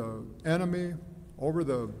over the enemy, over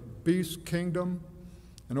the beast kingdom,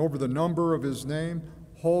 and over the number of his name.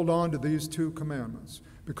 Hold on to these two commandments,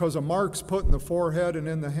 because a mark's put in the forehead and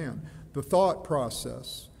in the hand. The thought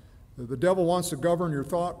process. The devil wants to govern your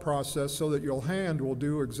thought process so that your hand will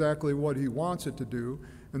do exactly what he wants it to do,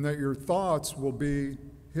 and that your thoughts will be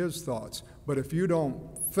his thoughts. But if you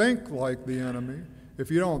don't think like the enemy, if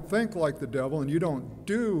you don't think like the devil, and you don't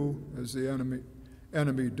do as the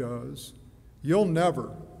enemy does, you'll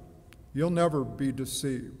never be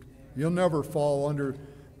deceived. You'll never fall under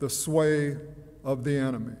the sway of the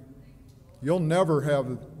enemy. You'll never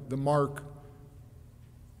have the mark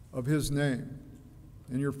of his name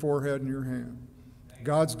in your forehead and your hand.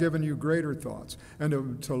 God's given you greater thoughts. And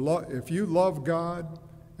if you love God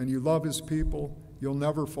and you love his people, you'll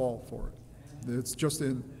never fall for it. It's just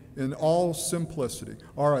in all simplicity.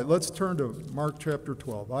 All right, let's turn to Mark chapter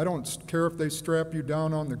 12. I don't care if they strap you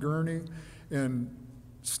down on the gurney and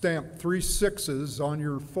stamp 3 6s on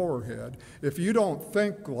your forehead. If you don't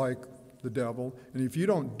think like the devil, and if you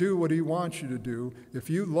don't do what he wants you to do, if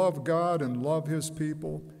you love God and love his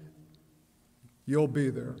people, you'll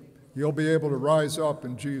be there. You'll be able to rise up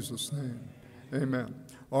in Jesus' name. Amen.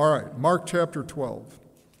 All right, Mark chapter 12,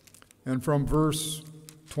 and from verse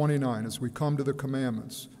 29, as we come to the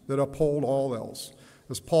commandments that uphold all else.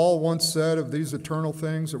 As Paul once said of these eternal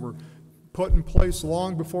things that were put in place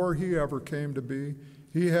long before he ever came to be,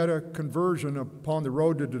 he had a conversion upon the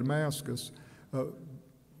road to Damascus,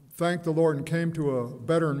 thanked the Lord, and came to a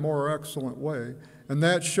better and more excellent way. And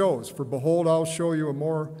that shows, for behold, I'll show you a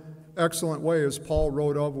more excellent way, as Paul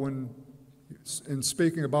wrote of when in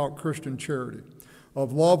speaking about Christian charity,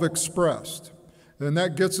 of love expressed. And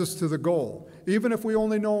that gets us to the goal. Even if we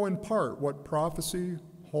only know in part what prophecy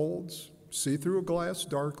holds, see through a glass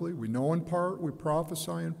darkly, we know in part, we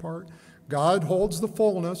prophesy in part. God holds the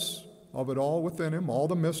fullness of it all within him. All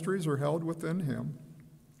the mysteries are held within him.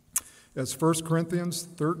 As 1 Corinthians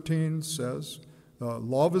 13 says,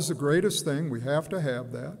 love is the greatest thing. We have to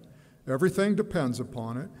have that. Everything depends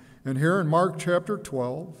upon it. And here in Mark chapter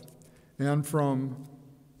 12, and from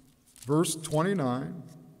verse 29,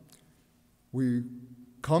 we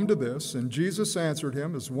come to this, and Jesus answered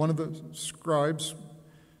him, as one of the scribes,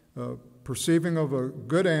 perceiving of a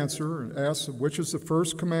good answer, and asked, which is the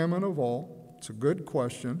first commandment of all? It's a good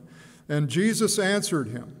question. And Jesus answered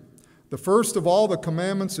him, the first of all the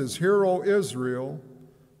commandments is, hear, O Israel,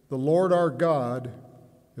 the Lord our God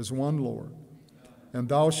is one Lord. And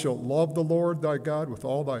thou shalt love the Lord thy God with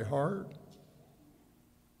all thy heart,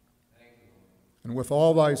 and with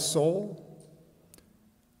all thy soul,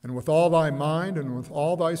 and with all thy mind, and with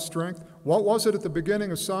all thy strength. What was it at the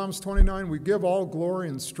beginning of Psalms 29? We give all glory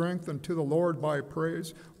and strength unto the Lord by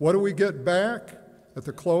praise. What do we get back at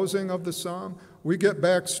the closing of the psalm? We get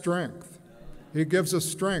back strength. He gives us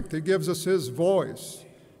strength. He gives us his voice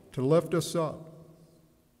to lift us up.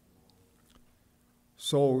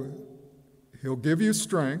 So he'll give you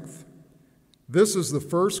strength. This is the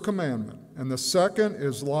first commandment. And the second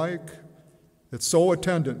is like, it's so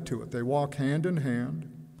attendant to it. They walk hand in hand.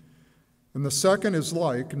 And the second is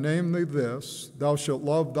like, namely this, thou shalt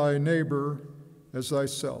love thy neighbor as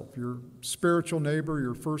thyself. Your spiritual neighbor,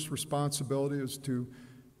 your first responsibility is to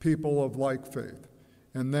people of like faith.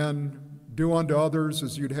 And then do unto others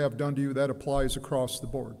as you'd have done to you. That applies across the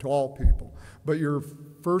board to all people. But your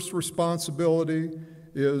first responsibility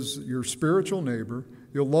is your spiritual neighbor.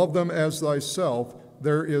 You'll love them as thyself.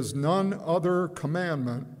 there is none other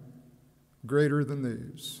commandment greater than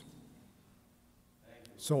these.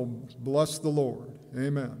 So bless the Lord.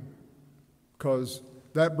 Amen. Because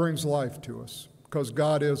that brings life to us. Because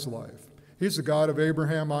God is life. He's the God of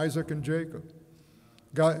Abraham, Isaac, and Jacob.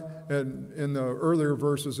 God, and in the earlier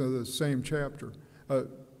verses of the same chapter,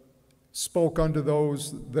 spoke unto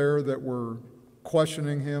those there that were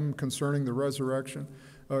questioning him concerning the resurrection.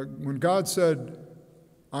 When God said,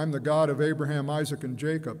 I'm the God of Abraham, Isaac, and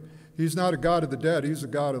Jacob, he's not a God of the dead, he's a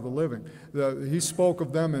God of the living. He spoke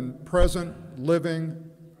of them in present, living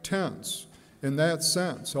tense in that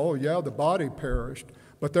sense. Oh yeah, the body perished,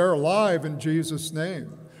 but they're alive in Jesus'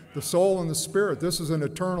 name. The soul and the spirit. This is an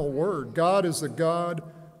eternal word. God is the God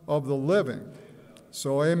of the living.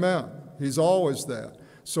 So amen. He's always that.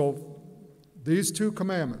 So these two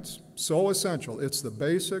commandments, so essential. It's the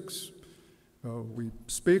basics. We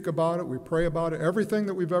speak about it. We pray about it. Everything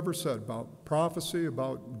that we've ever said about prophecy,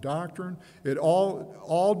 about doctrine, it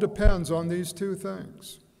all depends on these two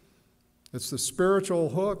things. It's the spiritual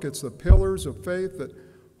hook. It's the pillars of faith that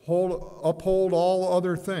uphold all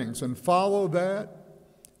other things. And follow that,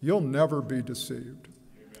 you'll never be deceived.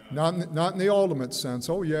 Not in the ultimate sense.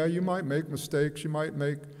 Oh yeah, you might make mistakes. You might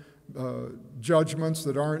make judgments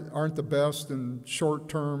that aren't the best in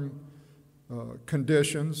short-term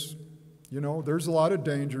conditions. You know, there's a lot of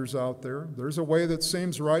dangers out there. There's a way that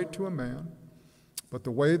seems right to a man, but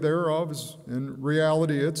the way thereof is, in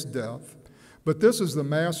reality, it's death. But this is the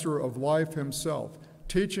master of life himself,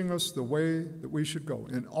 teaching us the way that we should go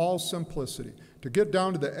in all simplicity, to get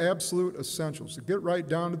down to the absolute essentials, to get right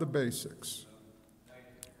down to the basics.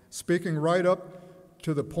 Speaking right up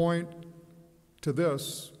to the point to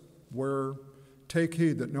this, where take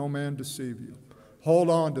heed that no man deceive you. Hold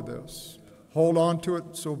on to this. Hold on to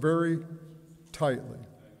it so very tightly.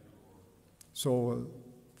 So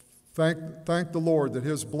thank the Lord that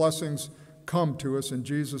his blessings come to us in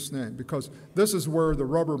Jesus' name, because this is where the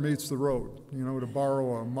rubber meets the road, you know, to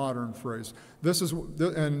borrow a modern phrase.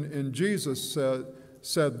 And Jesus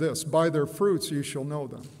said this, by their fruits ye shall know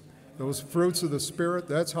them. Those fruits of the Spirit,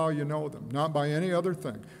 that's how you know them, not by any other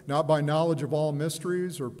thing, not by knowledge of all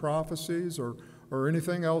mysteries or prophecies or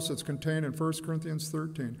anything else that's contained in 1 Corinthians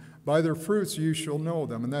 13. By their fruits you shall know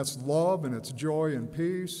them, and that's love, and it's joy and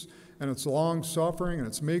peace, and it's long-suffering, and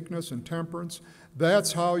it's meekness and temperance.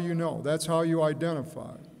 That's how you know. That's how you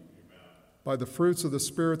identify, by the fruits of the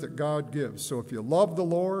Spirit that God gives. So if you love the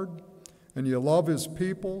Lord and you love his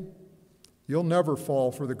people, you'll never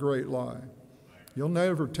fall for the great lie. You'll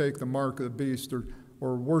never take the mark of the beast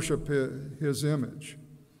or worship his image.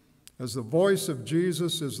 As the voice of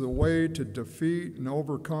Jesus is the way to defeat and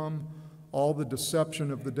overcome all the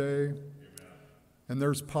deception of the day, and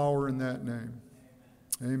there's power in that name.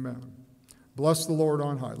 Amen. Bless the Lord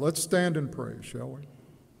on high. Let's stand and pray, shall we?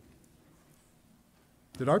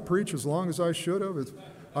 Did I preach as long as I should have?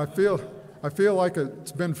 I feel like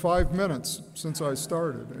it's been 5 minutes since I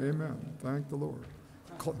started. Amen. Thank the Lord.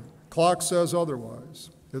 Clock says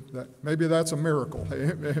otherwise. Maybe that's a miracle.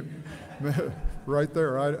 Right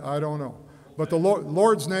there. I don't know. But the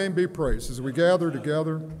Lord's name be praised. As we gather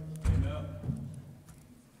together,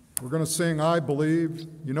 we're going to sing, I Believe.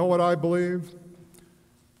 You know what I believe?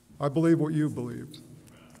 I believe what you believe.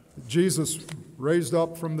 Jesus raised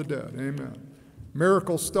up from the dead. Amen.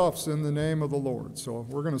 Miracle stuff's in the name of the Lord. So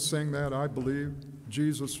we're going to sing that. I believe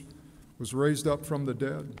Jesus was raised up from the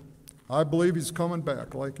dead. I believe he's coming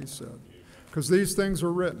back, like he said. Because these things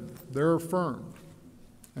are written. They're affirmed.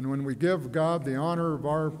 And when we give God the honor of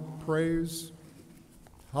our praise,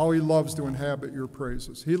 how he loves to inhabit your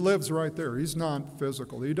praises. He lives right there. He's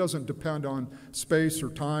non-physical. He doesn't depend on space or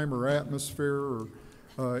time or atmosphere or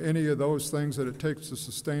any of those things that it takes to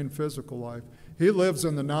sustain physical life. He lives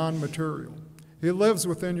in the non-material. He lives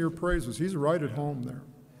within your praises. He's right at home there.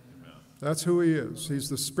 That's who he is. He's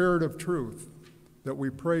the Spirit of truth that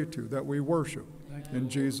we pray to, that we worship. In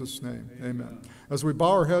Jesus' name, amen. As we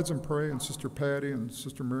bow our heads and pray, and Sister Patty and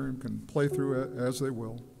Sister Miriam can play through it as they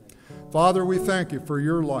will. Father, we thank you for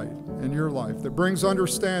your light in your life that brings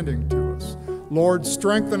understanding to us. Lord,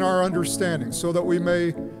 strengthen our understanding so that we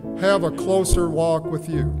may have a closer walk with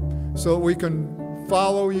you, so that we can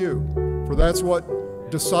follow you. For that's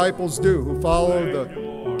what disciples do, who follow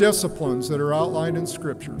the disciplines that are outlined in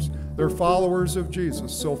Scriptures. They're followers of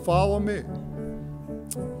Jesus, so follow me.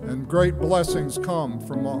 And great blessings come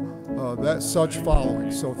from such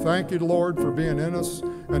following. So thank you, Lord, for being in us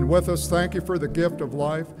and with us. Thank you for the gift of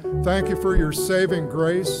life. Thank you for your saving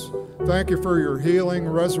grace. Thank you for your healing,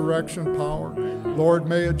 resurrection power. Lord,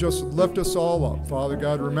 may it just lift us all up, Father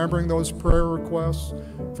God, remembering those prayer requests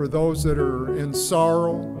for those that are in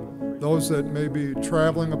sorrow, those that may be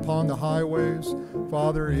traveling upon the highways,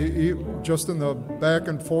 Father, just in the back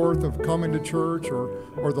and forth of coming to church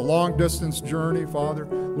or the long distance journey, Father.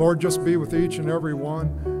 Lord, just be with each and every one,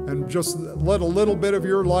 and just let a little bit of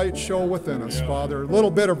your light show within us, Father. A little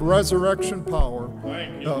bit of resurrection power.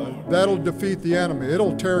 That'll defeat the enemy.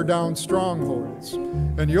 It'll tear down strongholds.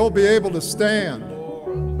 And you'll be able to stand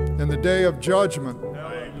in the day of judgment.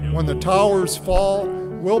 When the towers fall,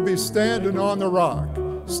 we'll be standing on the rock,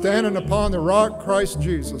 standing upon the rock, Christ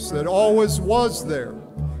Jesus, that always was there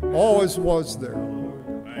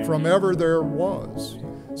from ever there was.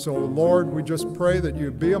 So, Lord, we just pray that you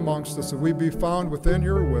be amongst us, that we be found within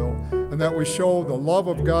your will, and that we show the love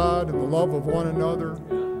of God and the love of one another.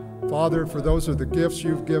 Father, for those are the gifts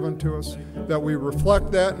you've given to us, that we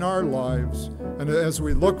reflect that in our lives. And as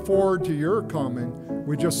we look forward to your coming,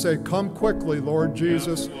 we just say, come quickly, Lord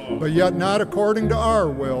Jesus, but yet not according to our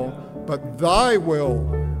will, but thy will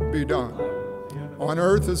be done, on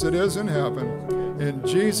earth as it is in heaven. In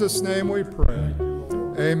Jesus' name we pray.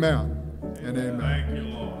 Amen and amen. Thank you,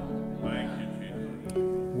 Lord. Thank you, Jesus.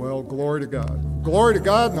 Well, glory to God. Glory to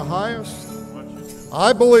God in the highest.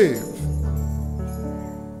 I believe.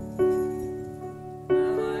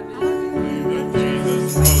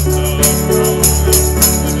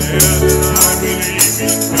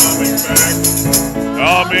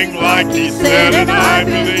 Coming like he said, and I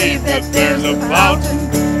believe that there's a fountain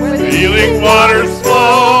where the healing waters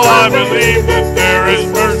flow. I believe that there is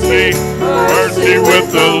mercy, mercy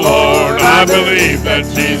with the Lord. I believe that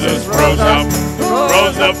Jesus rose up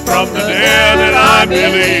from the dead, and I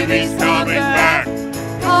believe he's coming back.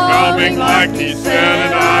 Coming like he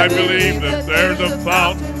said, and I believe that there's a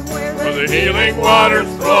fountain where the healing waters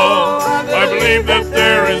flow. I believe that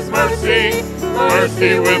there is mercy,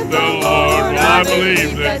 mercy with the Lord. I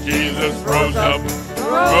believe that Jesus rose up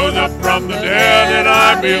from the dead, and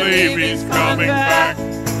I believe he's coming back.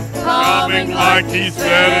 Coming like he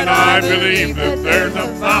said, and I believe that there's a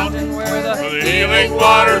fountain where the healing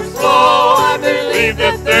waters flow. I believe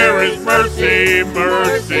that there is mercy,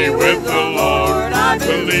 mercy with the Lord. I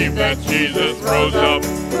believe that Jesus rose up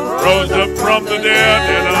from the dead,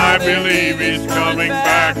 and I believe he's coming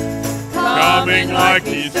back. Coming like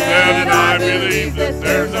he said, and I believe that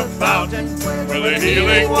there's a fountain where the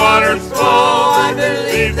healing waters flow. I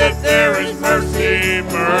believe that there is mercy,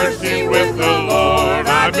 mercy with the Lord.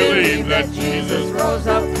 I believe that Jesus rose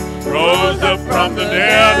up from the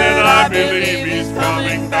dead, and I believe he's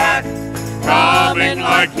coming back. Coming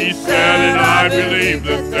like he said, and I believe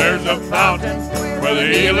that there's a fountain where the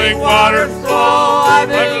healing waters flow. I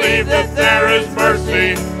believe that there is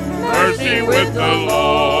mercy, mercy with the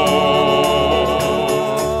Lord.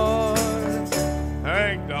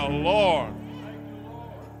 Thank the Lord.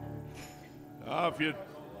 Now, if you,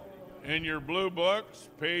 in your blue books,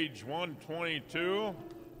 page 122,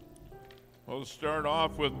 we'll start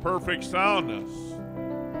off with perfect soundness.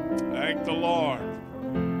 Thank the Lord.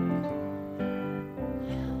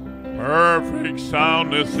 Perfect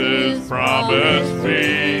soundness is promised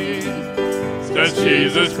me, since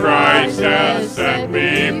Jesus Christ has set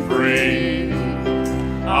me free.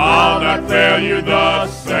 I'll not fail you,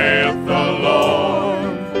 thus saith the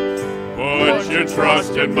Lord. Put your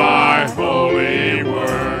trust in my holy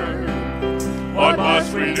word. What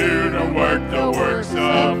must we do to work the works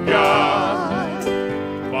of God?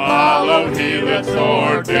 Follow he that's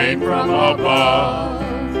ordained from above,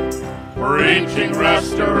 preaching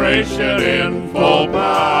restoration in full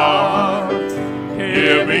power,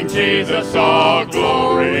 giving Jesus all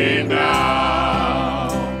glory now.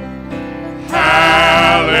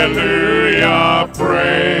 Hallelujah,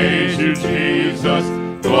 praise you, Jesus,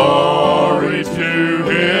 glory to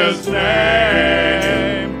his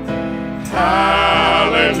name.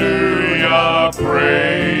 Hallelujah,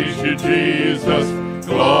 praise you, Jesus,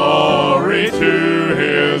 glory to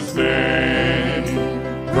his name.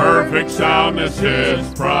 Perfect soundness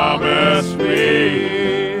is promised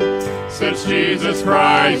me, since Jesus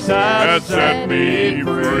Christ has set me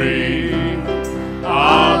free.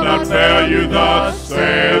 I'll not fail you, thus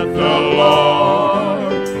saith the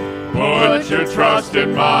Lord. Put your trust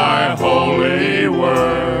in my holy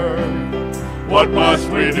word. What must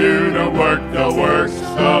we do to work the works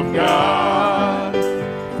of God?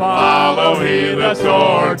 Follow he that's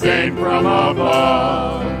ordained from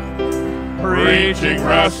above, preaching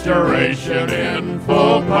restoration in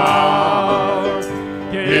full power,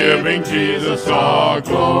 giving Jesus all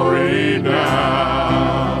glory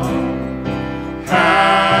now.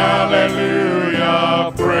 Hallelujah,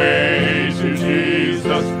 praise you,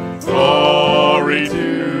 Jesus, glory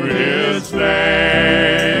to his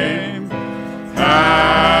name.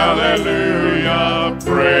 Hallelujah,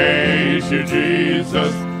 praise you,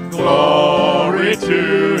 Jesus. Glory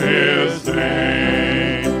to his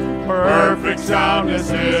name. Perfect soundness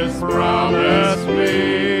is promised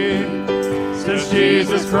me, since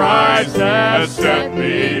Jesus Christ has set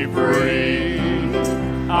me free.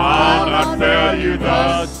 I'll not fail you,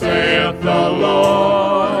 thus saith the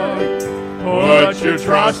Lord. Put your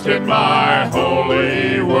trust in my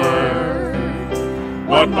holy word.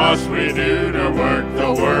 What must we do to work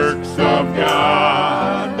the works of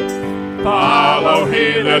God? Follow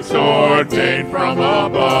he that's ordained from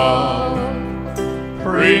above,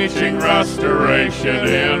 preaching restoration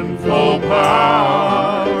in full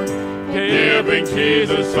power, giving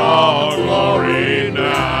Jesus all glory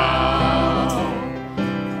now.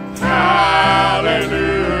 Hallelujah,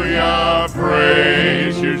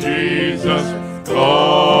 praise you, Jesus.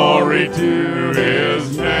 Glory to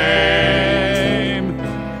his name.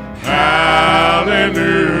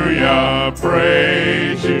 Hallelujah,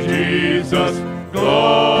 praise you, Jesus.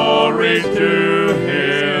 Glory to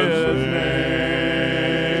his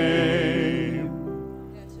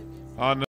name.